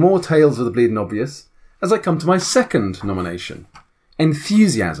yourselves for more tales of the bleeding obvious as I come to my second nomination: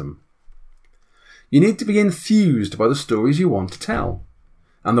 enthusiasm. You need to be enthused by the stories you want to tell,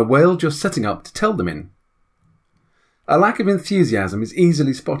 and the world you're setting up to tell them in. A lack of enthusiasm is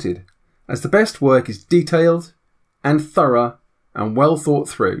easily spotted, as the best work is detailed and thorough and well thought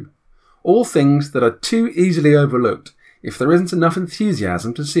through, all things that are too easily overlooked if there isn't enough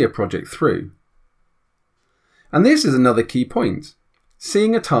enthusiasm to see a project through. And this is another key point: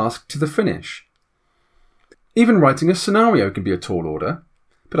 seeing a task to the finish. Even writing a scenario can be a tall order,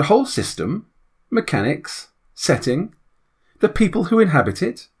 but a whole system, mechanics, setting, the people who inhabit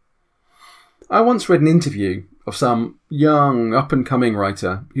it. I once read an interview of some young, up-and-coming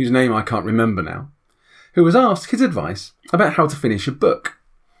writer, whose name I can't remember now, who was asked his advice about how to finish a book.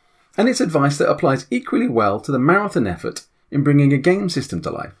 And it's advice that applies equally well to the marathon effort in bringing a game system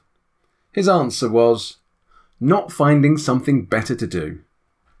to life. His answer was, not finding something better to do.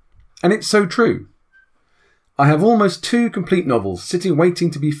 And it's so true. I have almost 2 complete novels sitting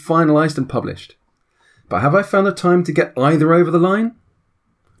waiting to be finalised and published. But have I found the time to get either over the line?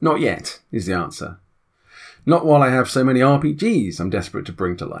 Not yet, is the answer. Not while I have so many RPGs I'm desperate to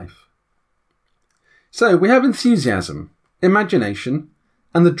bring to life. So we have enthusiasm, imagination,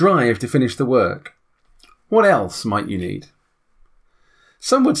 and the drive to finish the work. What else might you need?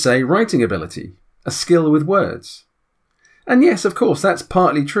 Some would say writing ability, a skill with words. And yes, of course, that's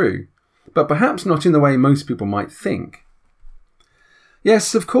partly true, but perhaps not in the way most people might think.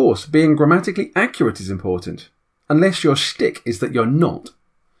 Yes, of course, being grammatically accurate is important, unless your shtick is that you're not.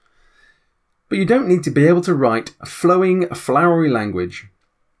 But you don't need to be able to write a flowing, flowery language.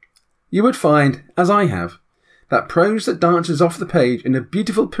 You would find, as I have, that prose that dances off the page in a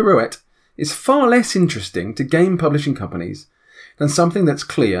beautiful pirouette is far less interesting to game publishing companies than something that's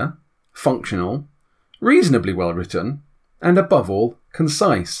clear, functional, reasonably well written, and above all,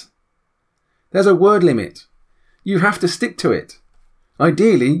 concise. There's a word limit. You have to stick to it.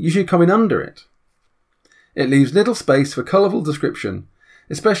 Ideally, you should come in under it. It leaves little space for colourful description,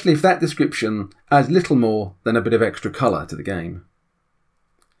 especially if that description adds little more than a bit of extra colour to the game.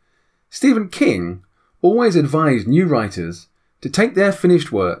 Stephen King always advised new writers to take their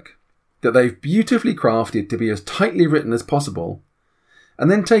finished work, that they've beautifully crafted to be as tightly written as possible,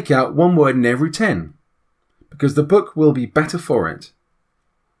 and then take out 1 word in every 10, because the book will be better for it.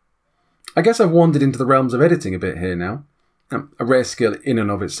 I guess I've wandered into the realms of editing a bit here now, a rare skill in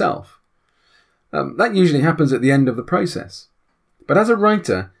and of itself. That usually happens at the end of the process. But as a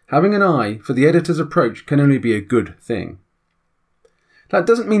writer, having an eye for the editor's approach can only be a good thing. That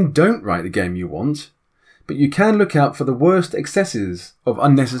doesn't mean don't write the game you want, but you can look out for the worst excesses of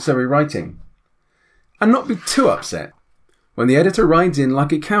unnecessary writing. And not be too upset when the editor rides in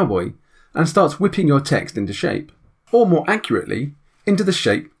like a cowboy and starts whipping your text into shape, or more accurately, into the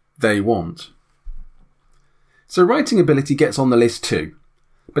shape they want. So writing ability gets on the list too,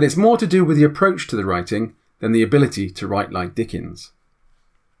 but it's more to do with the approach to the writing than the ability to write like Dickens.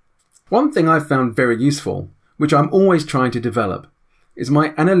 One thing I've found very useful, which I'm always trying to develop, is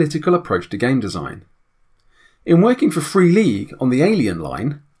my analytical approach to game design. In working for Free League on the Alien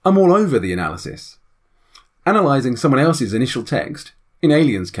line, I'm all over the analysis. Analysing someone else's initial text, in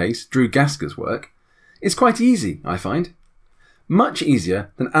Alien's case Drew Gasker's work, is quite easy, I find. Much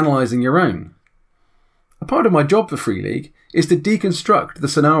easier than analysing your own. A part of my job for Free League is to deconstruct the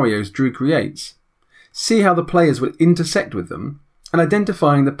scenarios Drew creates, see how the players will intersect with them, and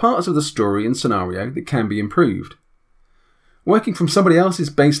identifying the parts of the story and scenario that can be improved. Working from somebody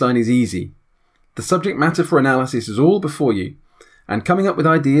else's baseline is easy. The subject matter for analysis is all before you, and coming up with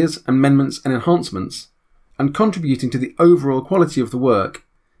ideas, amendments and enhancements, and contributing to the overall quality of the work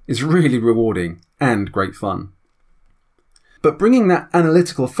is really rewarding and great fun. But bringing that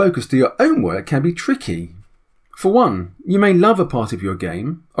analytical focus to your own work can be tricky. For one, you may love a part of your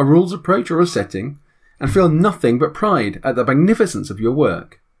game, a rules approach or a setting, and feel nothing but pride at the magnificence of your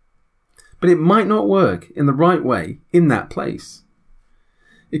work. But it might not work in the right way in that place.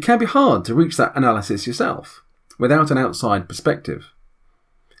 It can be hard to reach that analysis yourself, without an outside perspective.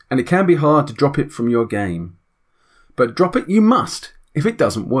 And it can be hard to drop it from your game. But drop it you must if it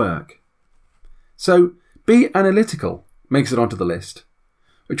doesn't work. So be analytical, makes it onto the list,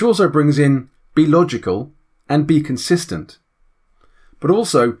 which also brings in be logical and be consistent. But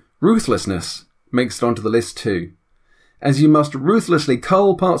also, ruthlessness makes it onto the list too, as you must ruthlessly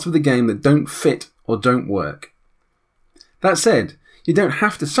cull parts of the game that don't fit or don't work. That said, you don't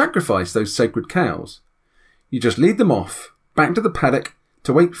have to sacrifice those sacred cows. You just lead them off, back to the paddock,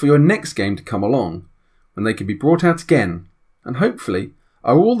 to wait for your next game to come along, when they can be brought out again, and hopefully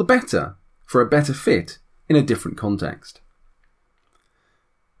are all the better for a better fit in a different context.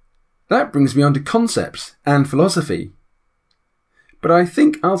 That brings me on to concepts and philosophy. But I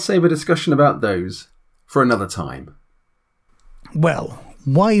think I'll save a discussion about those for another time. Well,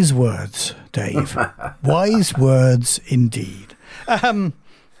 wise words, Dave. Wise words indeed.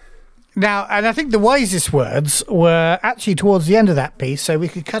 Now, and I think the wisest words were actually towards the end of that piece, so we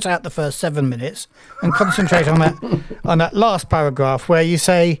could cut out the first 7 minutes and concentrate on that last paragraph where you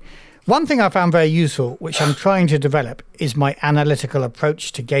say, one thing I found very useful, which I'm trying to develop, is my analytical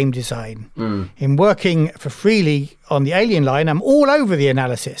approach to game design. In working for Freely on the Alien line, I'm all over the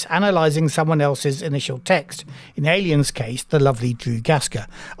analysis, analysing someone else's initial text. In Alien's case, the lovely Drew Gasker.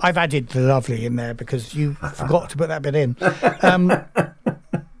 I've added the lovely in there because you forgot to put that bit in.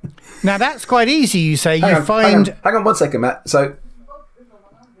 Now, that's quite easy, you say. Hang on 1 second, Matt. So,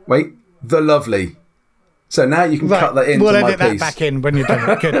 wait, the lovely. So now you can cut that into my piece. We'll edit that back in when you're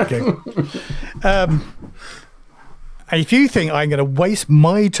done. Good. If you think I'm going to waste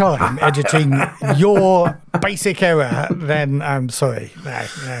my time editing your basic error, then I'm sorry. No.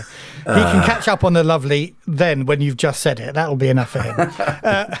 He can catch up on the lovely then when you've just said it. That'll be enough for him.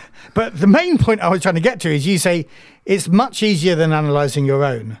 But the main point I was trying to get to is you say it's much easier than analysing your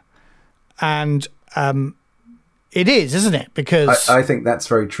own. And it is, isn't it? Because I think that's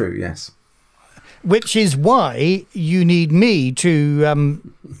very true, yes. Which is why you need me to,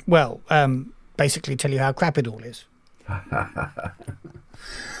 basically tell you how crap it all is.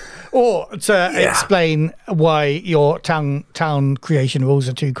 Or to explain why your town creation rules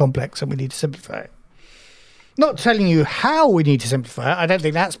are too complex and we need to simplify it. Not telling you how we need to simplify it. I don't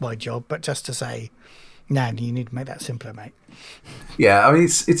think that's my job, but just to say, you need to make that simpler, mate. Yeah, I mean,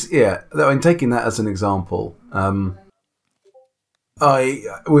 it's taking that as an example,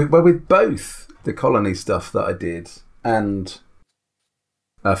 with both the colony stuff that I did and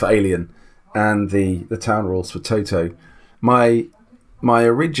for Alien and the town rules for Toto, my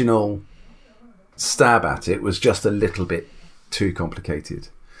original stab at it was just a little bit too complicated.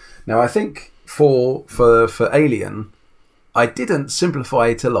 Now, I think for Alien, I didn't simplify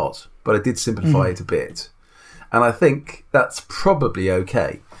it a lot, but I did simplify it a bit. And I think that's probably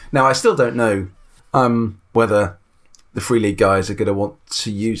okay. Now, I still don't know whether the Free League guys are going to want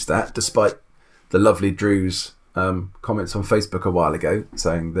to use that, despite the lovely Drew's comments on Facebook a while ago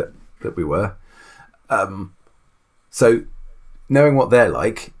saying that we were. So knowing what they're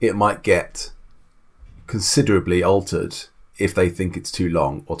like, it might get considerably altered if they think it's too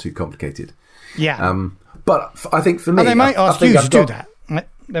long or too complicated. Yeah. But I think for me... And they might ask you to do that.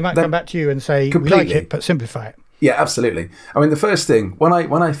 They might come back to you and say, completely. We like it, but simplify it. Yeah, absolutely. I mean, the first thing, when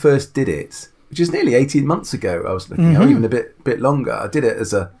I first did it, which is nearly 18 months ago, I was looking at, or even a bit longer, I did it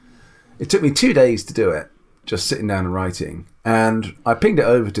it took me 2 days to do it, just sitting down and writing. And I pinged it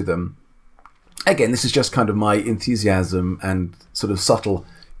over to them. Again, this is just kind of my enthusiasm and sort of subtle,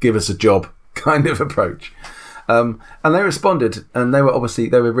 give us a job kind of approach. And they responded, and they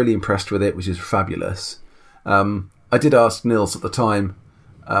were really impressed with it, which is fabulous. I did ask Nils at the time,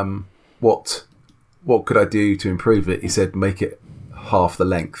 what could I do to improve it? He said, make it half the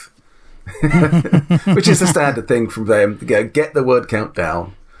length, which is the standard thing from them. Get the word count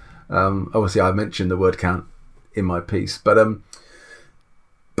down. Obviously, I mentioned the word count in my piece, but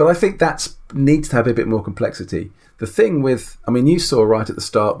I think that needs to have a bit more complexity. The thing with, I mean, you saw right at the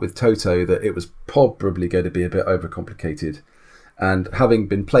start with Toto that it was probably going to be a bit overcomplicated, and having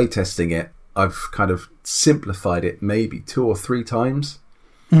been playtesting it, I've kind of simplified it maybe 2 or 3 times.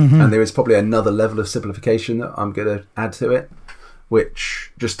 And there is probably another level of simplification that I'm going to add to it,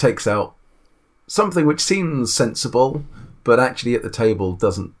 which just takes out something which seems sensible, but actually at the table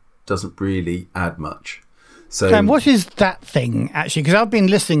doesn't really add much. So, and what is that thing, actually? Because I've been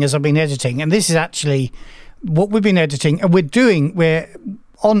listening as I've been editing, and this is actually what we've been editing, and we're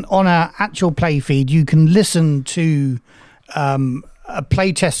on our actual play feed, you can listen to a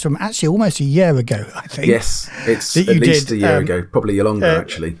play test from actually almost a year ago, I think. Yes, it's at least a year ago, probably longer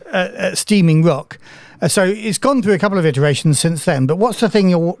actually. Steaming Rock. So it's gone through a couple of iterations since then, but what's the thing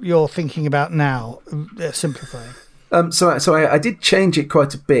you're thinking about now, simplifying? So I did change it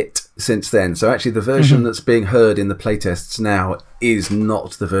quite a bit since then. So actually the version that's being heard in the playtests now is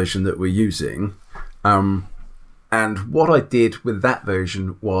not the version that we're using. And what I did with that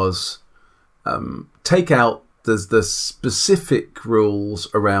version was take out the specific rules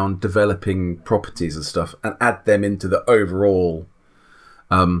around developing properties and stuff and add them into the overall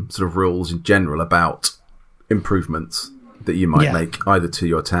sort of rules in general about improvements that you might make either to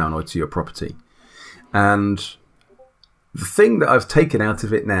your town or to your property. And the thing that I've taken out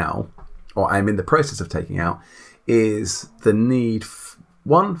of it now, or I'm in the process of taking out, is the need,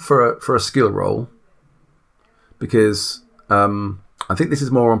 one, for a skill roll, because I think this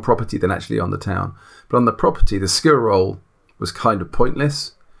is more on property than actually on the town. But on the property, the skill roll was kind of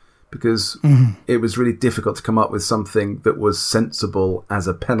pointless because it was really difficult to come up with something that was sensible as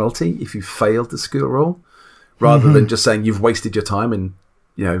a penalty if you failed the skill roll, rather than just saying you've wasted your time and,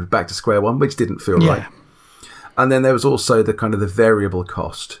 you know, back to square one, which didn't feel right. And then there was also the kind of the variable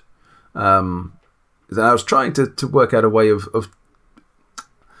cost. And I was trying to work out a way of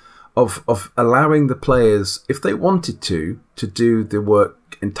allowing the players, if they wanted to do the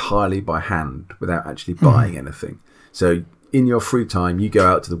work entirely by hand without actually buying anything. So in your free time, you go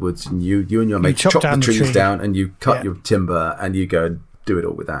out to the woods and you and your mates chop the trees down and you cut your timber and you go and do it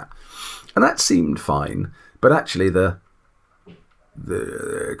all with that. And that seemed fine, but actually the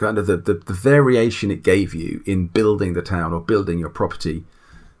kind of the variation it gave you in building the town or building your property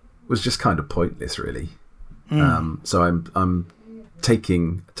was just kind of pointless, really. So I'm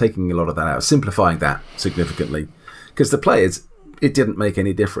taking a lot of that out, simplifying that significantly, because the players, it didn't make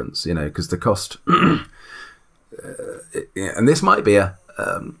any difference, you know, because the cost. And this might be a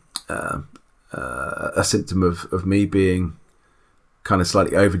symptom of me being kind of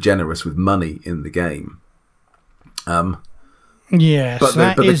slightly over generous with money in the game. Yes, but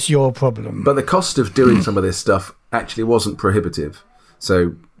that is your problem. But the cost of doing some of this stuff actually wasn't prohibitive.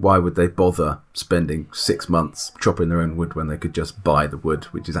 So why would they bother spending 6 months chopping their own wood when they could just buy the wood,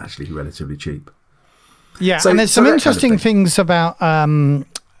 which is actually relatively cheap? Yeah, so, and there's some interesting things about,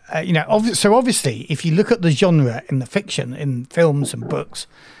 you know, so obviously, if you look at the genre in the fiction, in films and books,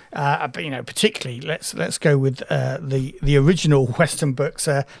 but, you know, particularly, let's go with the original Western books,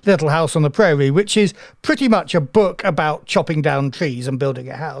 Little House on the Prairie, which is pretty much a book about chopping down trees and building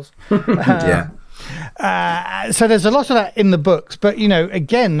a house. So there's a lot of that in the books, but, you know,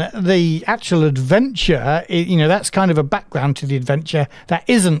 again, the actual adventure, you know, that's kind of a background to the adventure. That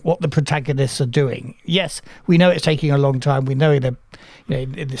isn't what the protagonists are doing. Yes, we know it's taking a long time. We know in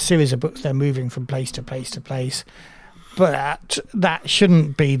the series of books they're moving from place to place to place, but that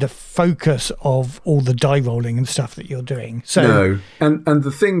shouldn't be the focus of all the die rolling and stuff that you're doing. So no, and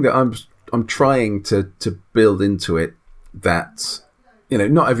the thing that I'm trying to build into it, that, you know,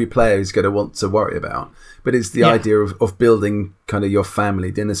 not every player is going to want to worry about, but it's the idea of building kind of your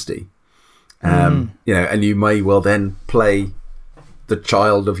family dynasty. You know, and you may well then play the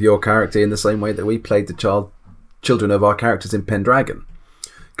child of your character in the same way that we played the children of our characters in Pendragon.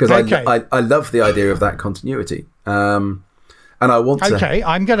 Because I love the idea of that continuity. And I want to... Okay,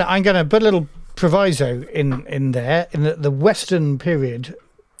 I'm gonna put a little proviso in there, in the Western period,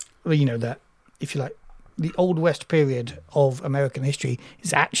 you know, that, if you like, the Old West period of American history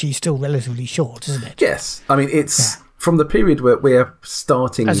is actually still relatively short, isn't it? Yes. I mean, it's from the period where we're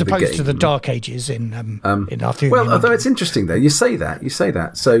starting as opposed the game, to the Dark Ages in Arthurian. Well, although it's interesting though, you say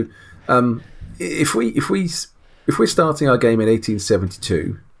that. So if we're starting our game in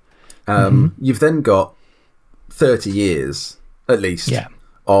 1872, you've then got 30 years at least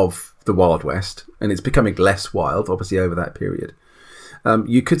of the Wild West, and it's becoming less wild, obviously, over that period.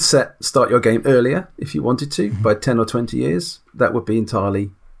 You could start your game earlier if you wanted to, by 10 or 20 years. That would be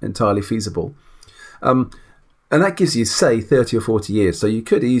entirely feasible. And that gives you, say, 30 or 40 years. So you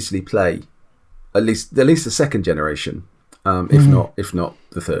could easily play at least the second generation, if not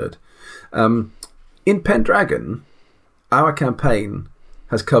the third. In Pendragon, our campaign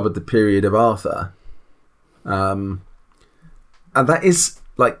has covered the period of Arthur. And that is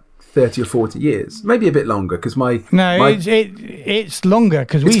like 30 or 40 years, maybe a bit longer, because it's longer,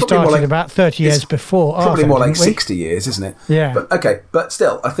 because we started about 30 years before Arthur. Probably more like 60 years, isn't it? Yeah. But okay, but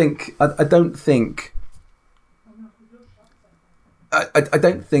still, I think I don't think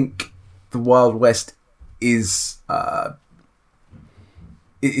the Wild West is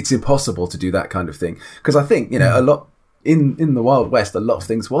it's impossible to do that kind of thing, because I think, you know, a lot in the Wild West, a lot of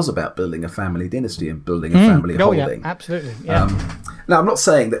things was about building a family dynasty and building a family holding. Yeah, absolutely. Yeah. Now, I'm not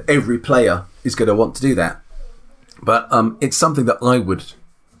saying that every player is going to want to do that, but it's something that I would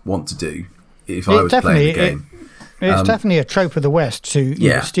want to do if I was playing the game. It's definitely a trope of the West to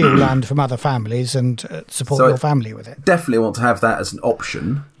steal land from other families and support your family with it. Definitely want to have that as an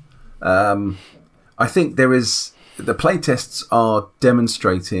option. I think the playtests are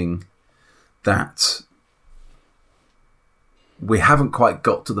demonstrating that we haven't quite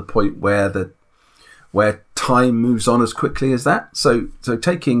got to the point where time moves on as quickly as that. So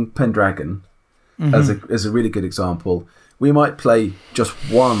taking Pendragon as a really good example, we might play just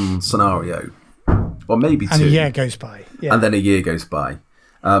one scenario, or maybe two. And a year goes by. Yeah. And then a year goes by.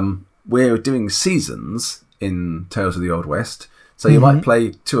 We're doing seasons in Tales of the Old West, so you might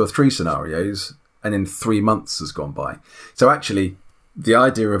play 2 or 3 scenarios, and in 3 months has gone by. So actually, the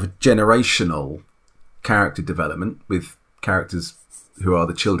idea of a generational character development with characters who are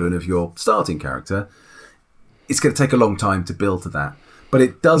the children of your starting character, it's going to take a long time to build to that. But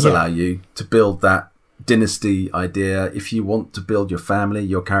it does allow you to build that dynasty idea. If you want to build your family,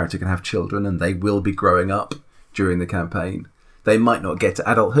 your character can have children and they will be growing up during the campaign. They might not get to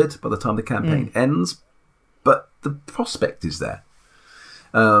adulthood by the time the campaign ends, but the prospect is there.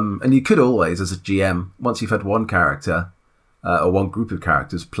 And you could always, as a GM, once you've had one character or one group of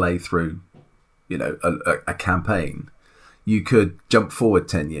characters play through, a campaign, you could jump forward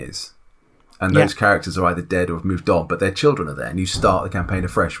 10 years. And those characters are either dead or have moved on, but their children are there, and you start the campaign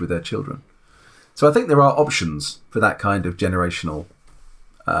afresh with their children. So I think there are options for that kind of generational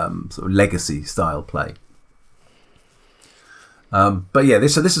sort of legacy style play. But yeah,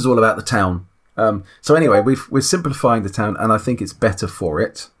 this is all about the town. So anyway, we're simplifying the town, and I think it's better for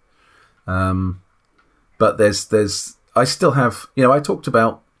it. But I still have, I talked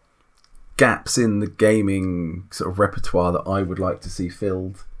about gaps in the gaming sort of repertoire that I would like to see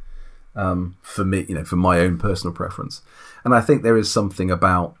filled. For me, for my own personal preference. And I think there is something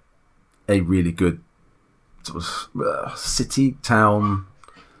about a really good sort of city, town,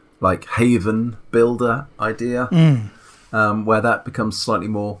 like haven builder idea, where that becomes slightly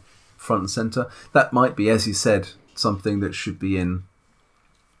more front and centre. That might be, as you said, something that should be in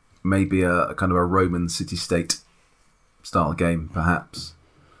maybe a kind of a Roman city-state style game, perhaps.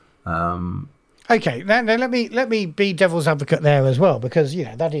 Okay, now let me be devil's advocate there as well, because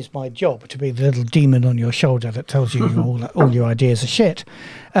that is my job, to be the little demon on your shoulder that tells you all your ideas are shit.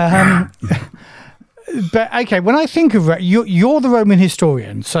 But okay, when I think of you're the Roman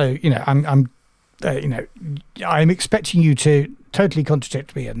historian, so I'm expecting you to totally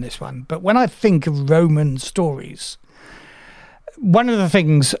contradict me in this one. But when I think of Roman stories, one of the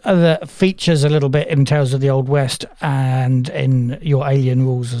things that features a little bit in Tales of the Old West and in your Alien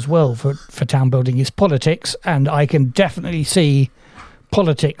rules as well for town building is politics, and I can definitely see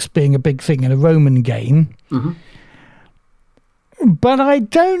politics being a big thing in a Roman game. But I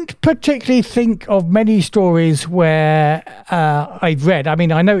don't particularly think of many stories where I've read, I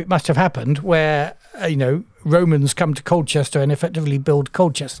mean, I know it must have happened, where Romans come to Colchester and effectively build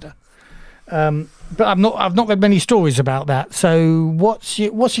Colchester. But I've not read many stories about that. So what's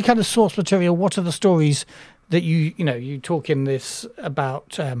your kind of source material? What are the stories that you talk in this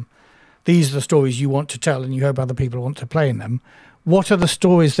about? These are the stories you want to tell, and you hope other people want to play in them. What are the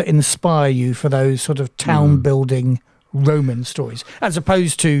stories that inspire you for those sort of town building Roman stories, as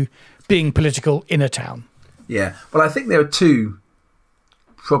opposed to being political in a town? Yeah, well, I think there are two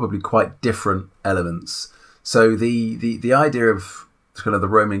probably quite different elements. So the idea of kind of the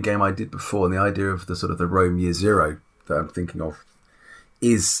Roman game I did before, and the idea of the sort of the Rome Year Zero that I'm thinking of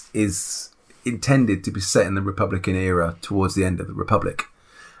is intended to be set in the Republican era towards the end of the Republic.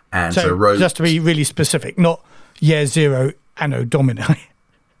 And so Rome, just to be really specific, not Year Zero Anno Domini.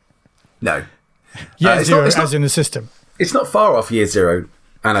 No. Year Zero as in the system. It's not far off Year Zero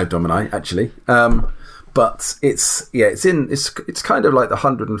Anno Domini, actually. But it's kind of like the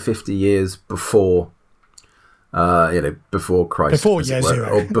 150 years before before Christ, before Year Zero,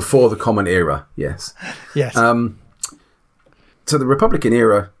 or before the Common Era. Yes. So the Republican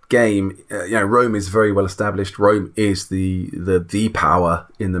era game, Rome is very well established. Rome is the power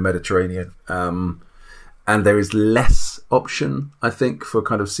in the Mediterranean, and there is less option, I think, for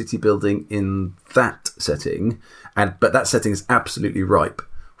kind of city building in that setting. But that setting is absolutely ripe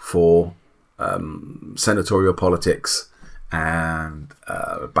for senatorial politics and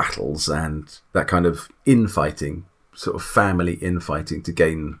battles and that kind of infighting, sort of family infighting to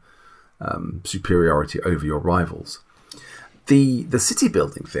gain superiority over your rivals. The city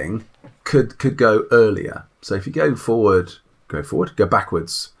building thing could go earlier. So if you go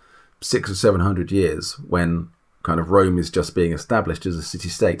backwards 600 or 700 years, when kind of Rome is just being established as a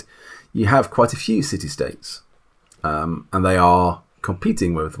city-state, you have quite a few city-states, and they are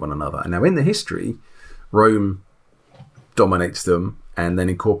competing with one another. And now in the history, Rome dominates them and then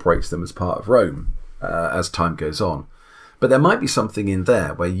incorporates them as part of Rome as time goes on. But there might be something in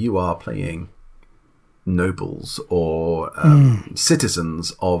there where you are playing nobles or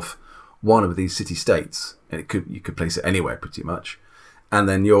citizens of one of these city-states, and you could place it anywhere pretty much. And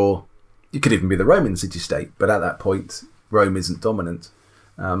then you could even be the Roman city-state, but at that point Rome isn't dominant,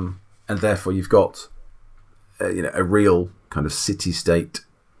 and therefore you've got a real kind of city-state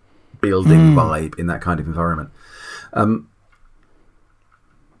building vibe in that kind of environment.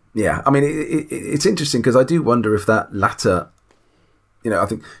 Yeah, I mean, it's interesting because I do wonder if that latter, I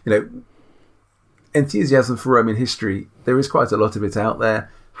think, enthusiasm for Roman history, there is quite a lot of it out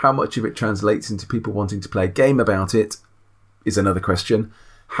there. How much of it translates into people wanting to play a game about it is another question.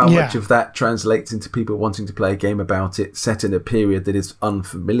 How much of that translates into people wanting to play a game about it set in a period that is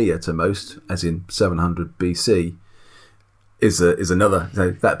unfamiliar to most, as in 700 BC, is another.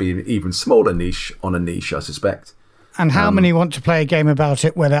 So that'd be an even smaller niche on a niche, I suspect. And how many want to play a game about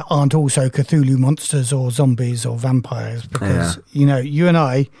it where there aren't also Cthulhu monsters or zombies or vampires? Because, you and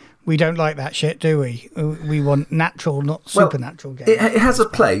I, we don't like that shit, do we? We want natural, not supernatural games. It has a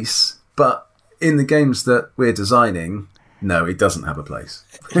place, but in the games that we're designing, no, it doesn't have a place.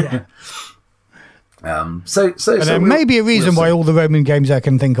 Yeah. So there may be a reason why all the Roman games I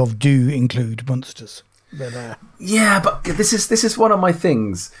can think of do include monsters. But, yeah, but this is one of my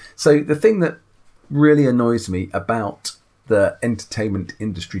things. So the thing that really annoys me about the entertainment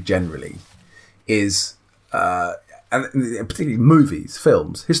industry generally is, and particularly movies,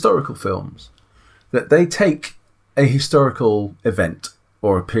 films, historical films, that they take a historical event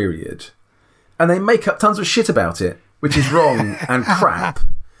or a period and they make up tons of shit about it, which is wrong and crap,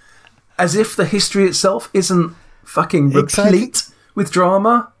 as if the history itself isn't fucking replete with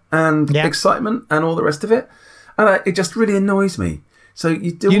drama and excitement and all the rest of it. And it just really annoys me. So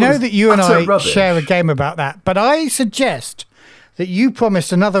you know that you and I share a game about that, but I suggest that you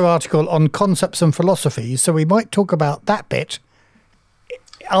promised another article on concepts and philosophies, so we might talk about that bit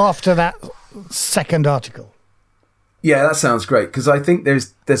after that second article. Yeah, that sounds great, because I think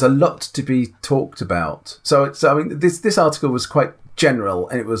there's a lot to be talked about. So I mean, this article was quite general,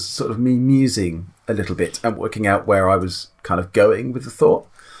 and it was sort of me musing a little bit and working out where I was kind of going with the thought.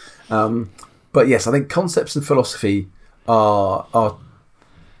 But yes, I think concepts and philosophy are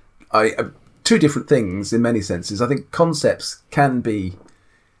two different things in many senses. I think concepts can be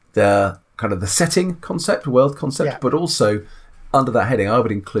the kind of the setting concept, world concept, but also under that heading, I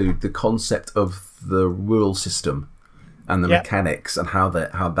would include the concept of the rule system and the mechanics and how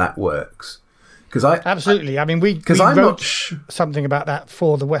that works. Because absolutely. I mean, we wrote something about that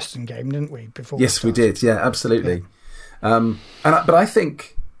for the Western game, didn't we? Before yes, we did. Yeah, absolutely. Yeah. But I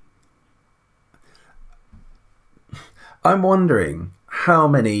think I'm wondering how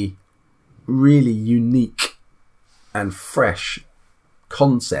many really unique and fresh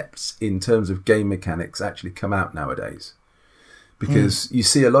concepts in terms of game mechanics actually come out nowadays, because you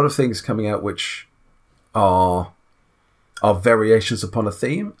see a lot of things coming out which are variations upon a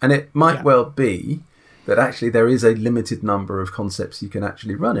theme, and it might well be that actually there is a limited number of concepts you can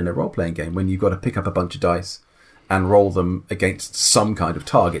actually run in a role-playing game when you've got to pick up a bunch of dice and roll them against some kind of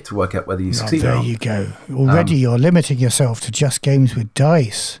target to work out whether you succeed or not. There you go. Already you're limiting yourself to just games with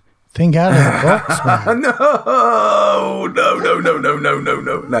dice. Think out of the box, man.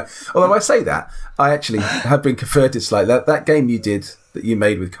 No. Although I say that, I actually have been converted slightly. That game you did that you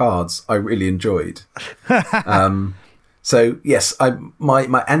made with cards, I really enjoyed. So yes,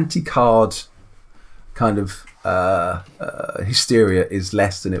 my anti-card kind of hysteria is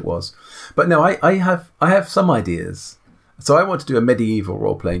less than it was. But no, I have some ideas. So I want to do a medieval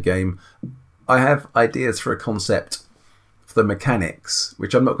role-playing game. I have ideas for a concept for the mechanics,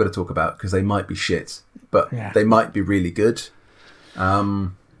 which I'm not going to talk about because they might be shit, but they might be really good,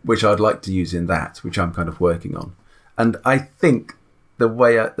 which I'd like to use in that, which I'm kind of working on. And I think the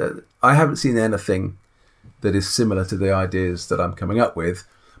way I haven't seen anything that is similar to the ideas that I'm coming up with,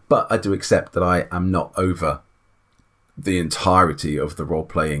 but I do accept that I am not over the entirety of the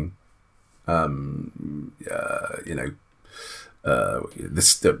role-playing, the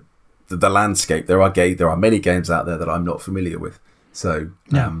landscape. There are many games out there that I'm not familiar with. So,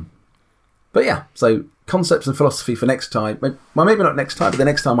 but yeah, so concepts and philosophy for next time. Well, maybe not next time, but the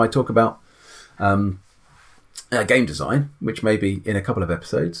next time I talk about game design, which may be in a couple of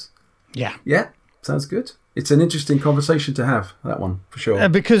episodes. Yeah, sounds good. It's an interesting conversation to have, that one, for sure.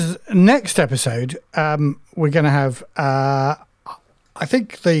 Because next episode, we're going to have, I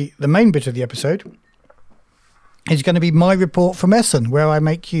think the main bit of the episode is going to be my report from Essen, where I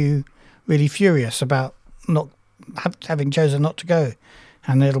make you really furious about not having chosen not to go.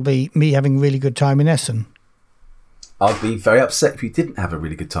 And it'll be me having a really good time in Essen. I'd be very upset if you didn't have a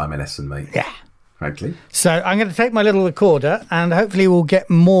really good time in Essen, mate. Yeah. Frankly. So I'm going to take my little recorder and hopefully we'll get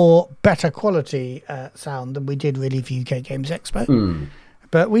better quality sound than we did really for UK Games Expo.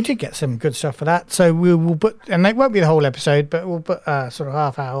 But we did get some good stuff for that. So we will put, and it won't be the whole episode, but we'll put sort of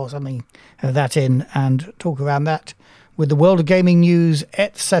half hour or something of that in and talk around that with the world of gaming news,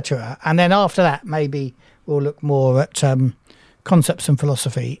 etc. And then after that, maybe we'll look more at concepts and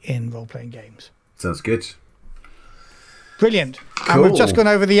philosophy in role-playing games. Sounds good. Brilliant. Cool. And we've just gone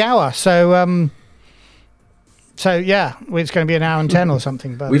over the hour, so yeah, it's going to be an hour and 10 or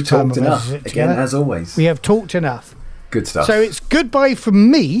something. We've talked enough, again, as always. We have talked enough. Good stuff. So it's goodbye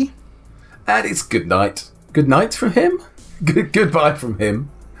from me. And it's good night. Good night from him? Goodbye from him.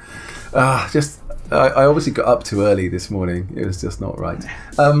 I obviously got up too early this morning. It was just not right.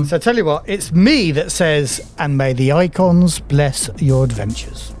 So tell you what, it's me that says, and may the icons bless your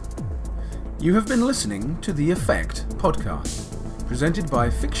adventures. You have been listening to The Effect podcast, presented by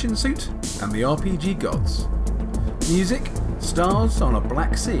Fiction Suit and the RPG Gods. Music, Stars on a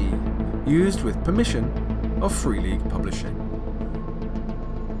Black Sea, used with permission of Free League Publishing.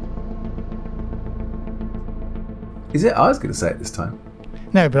 Is it? I was going to say it this time.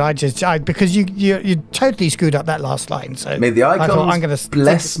 No, but because you totally screwed up that last line. So may the icons I'm gonna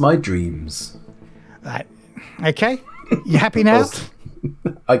bless my dreams. Right. Okay. You happy now?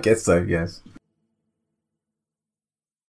 I guess so, yes.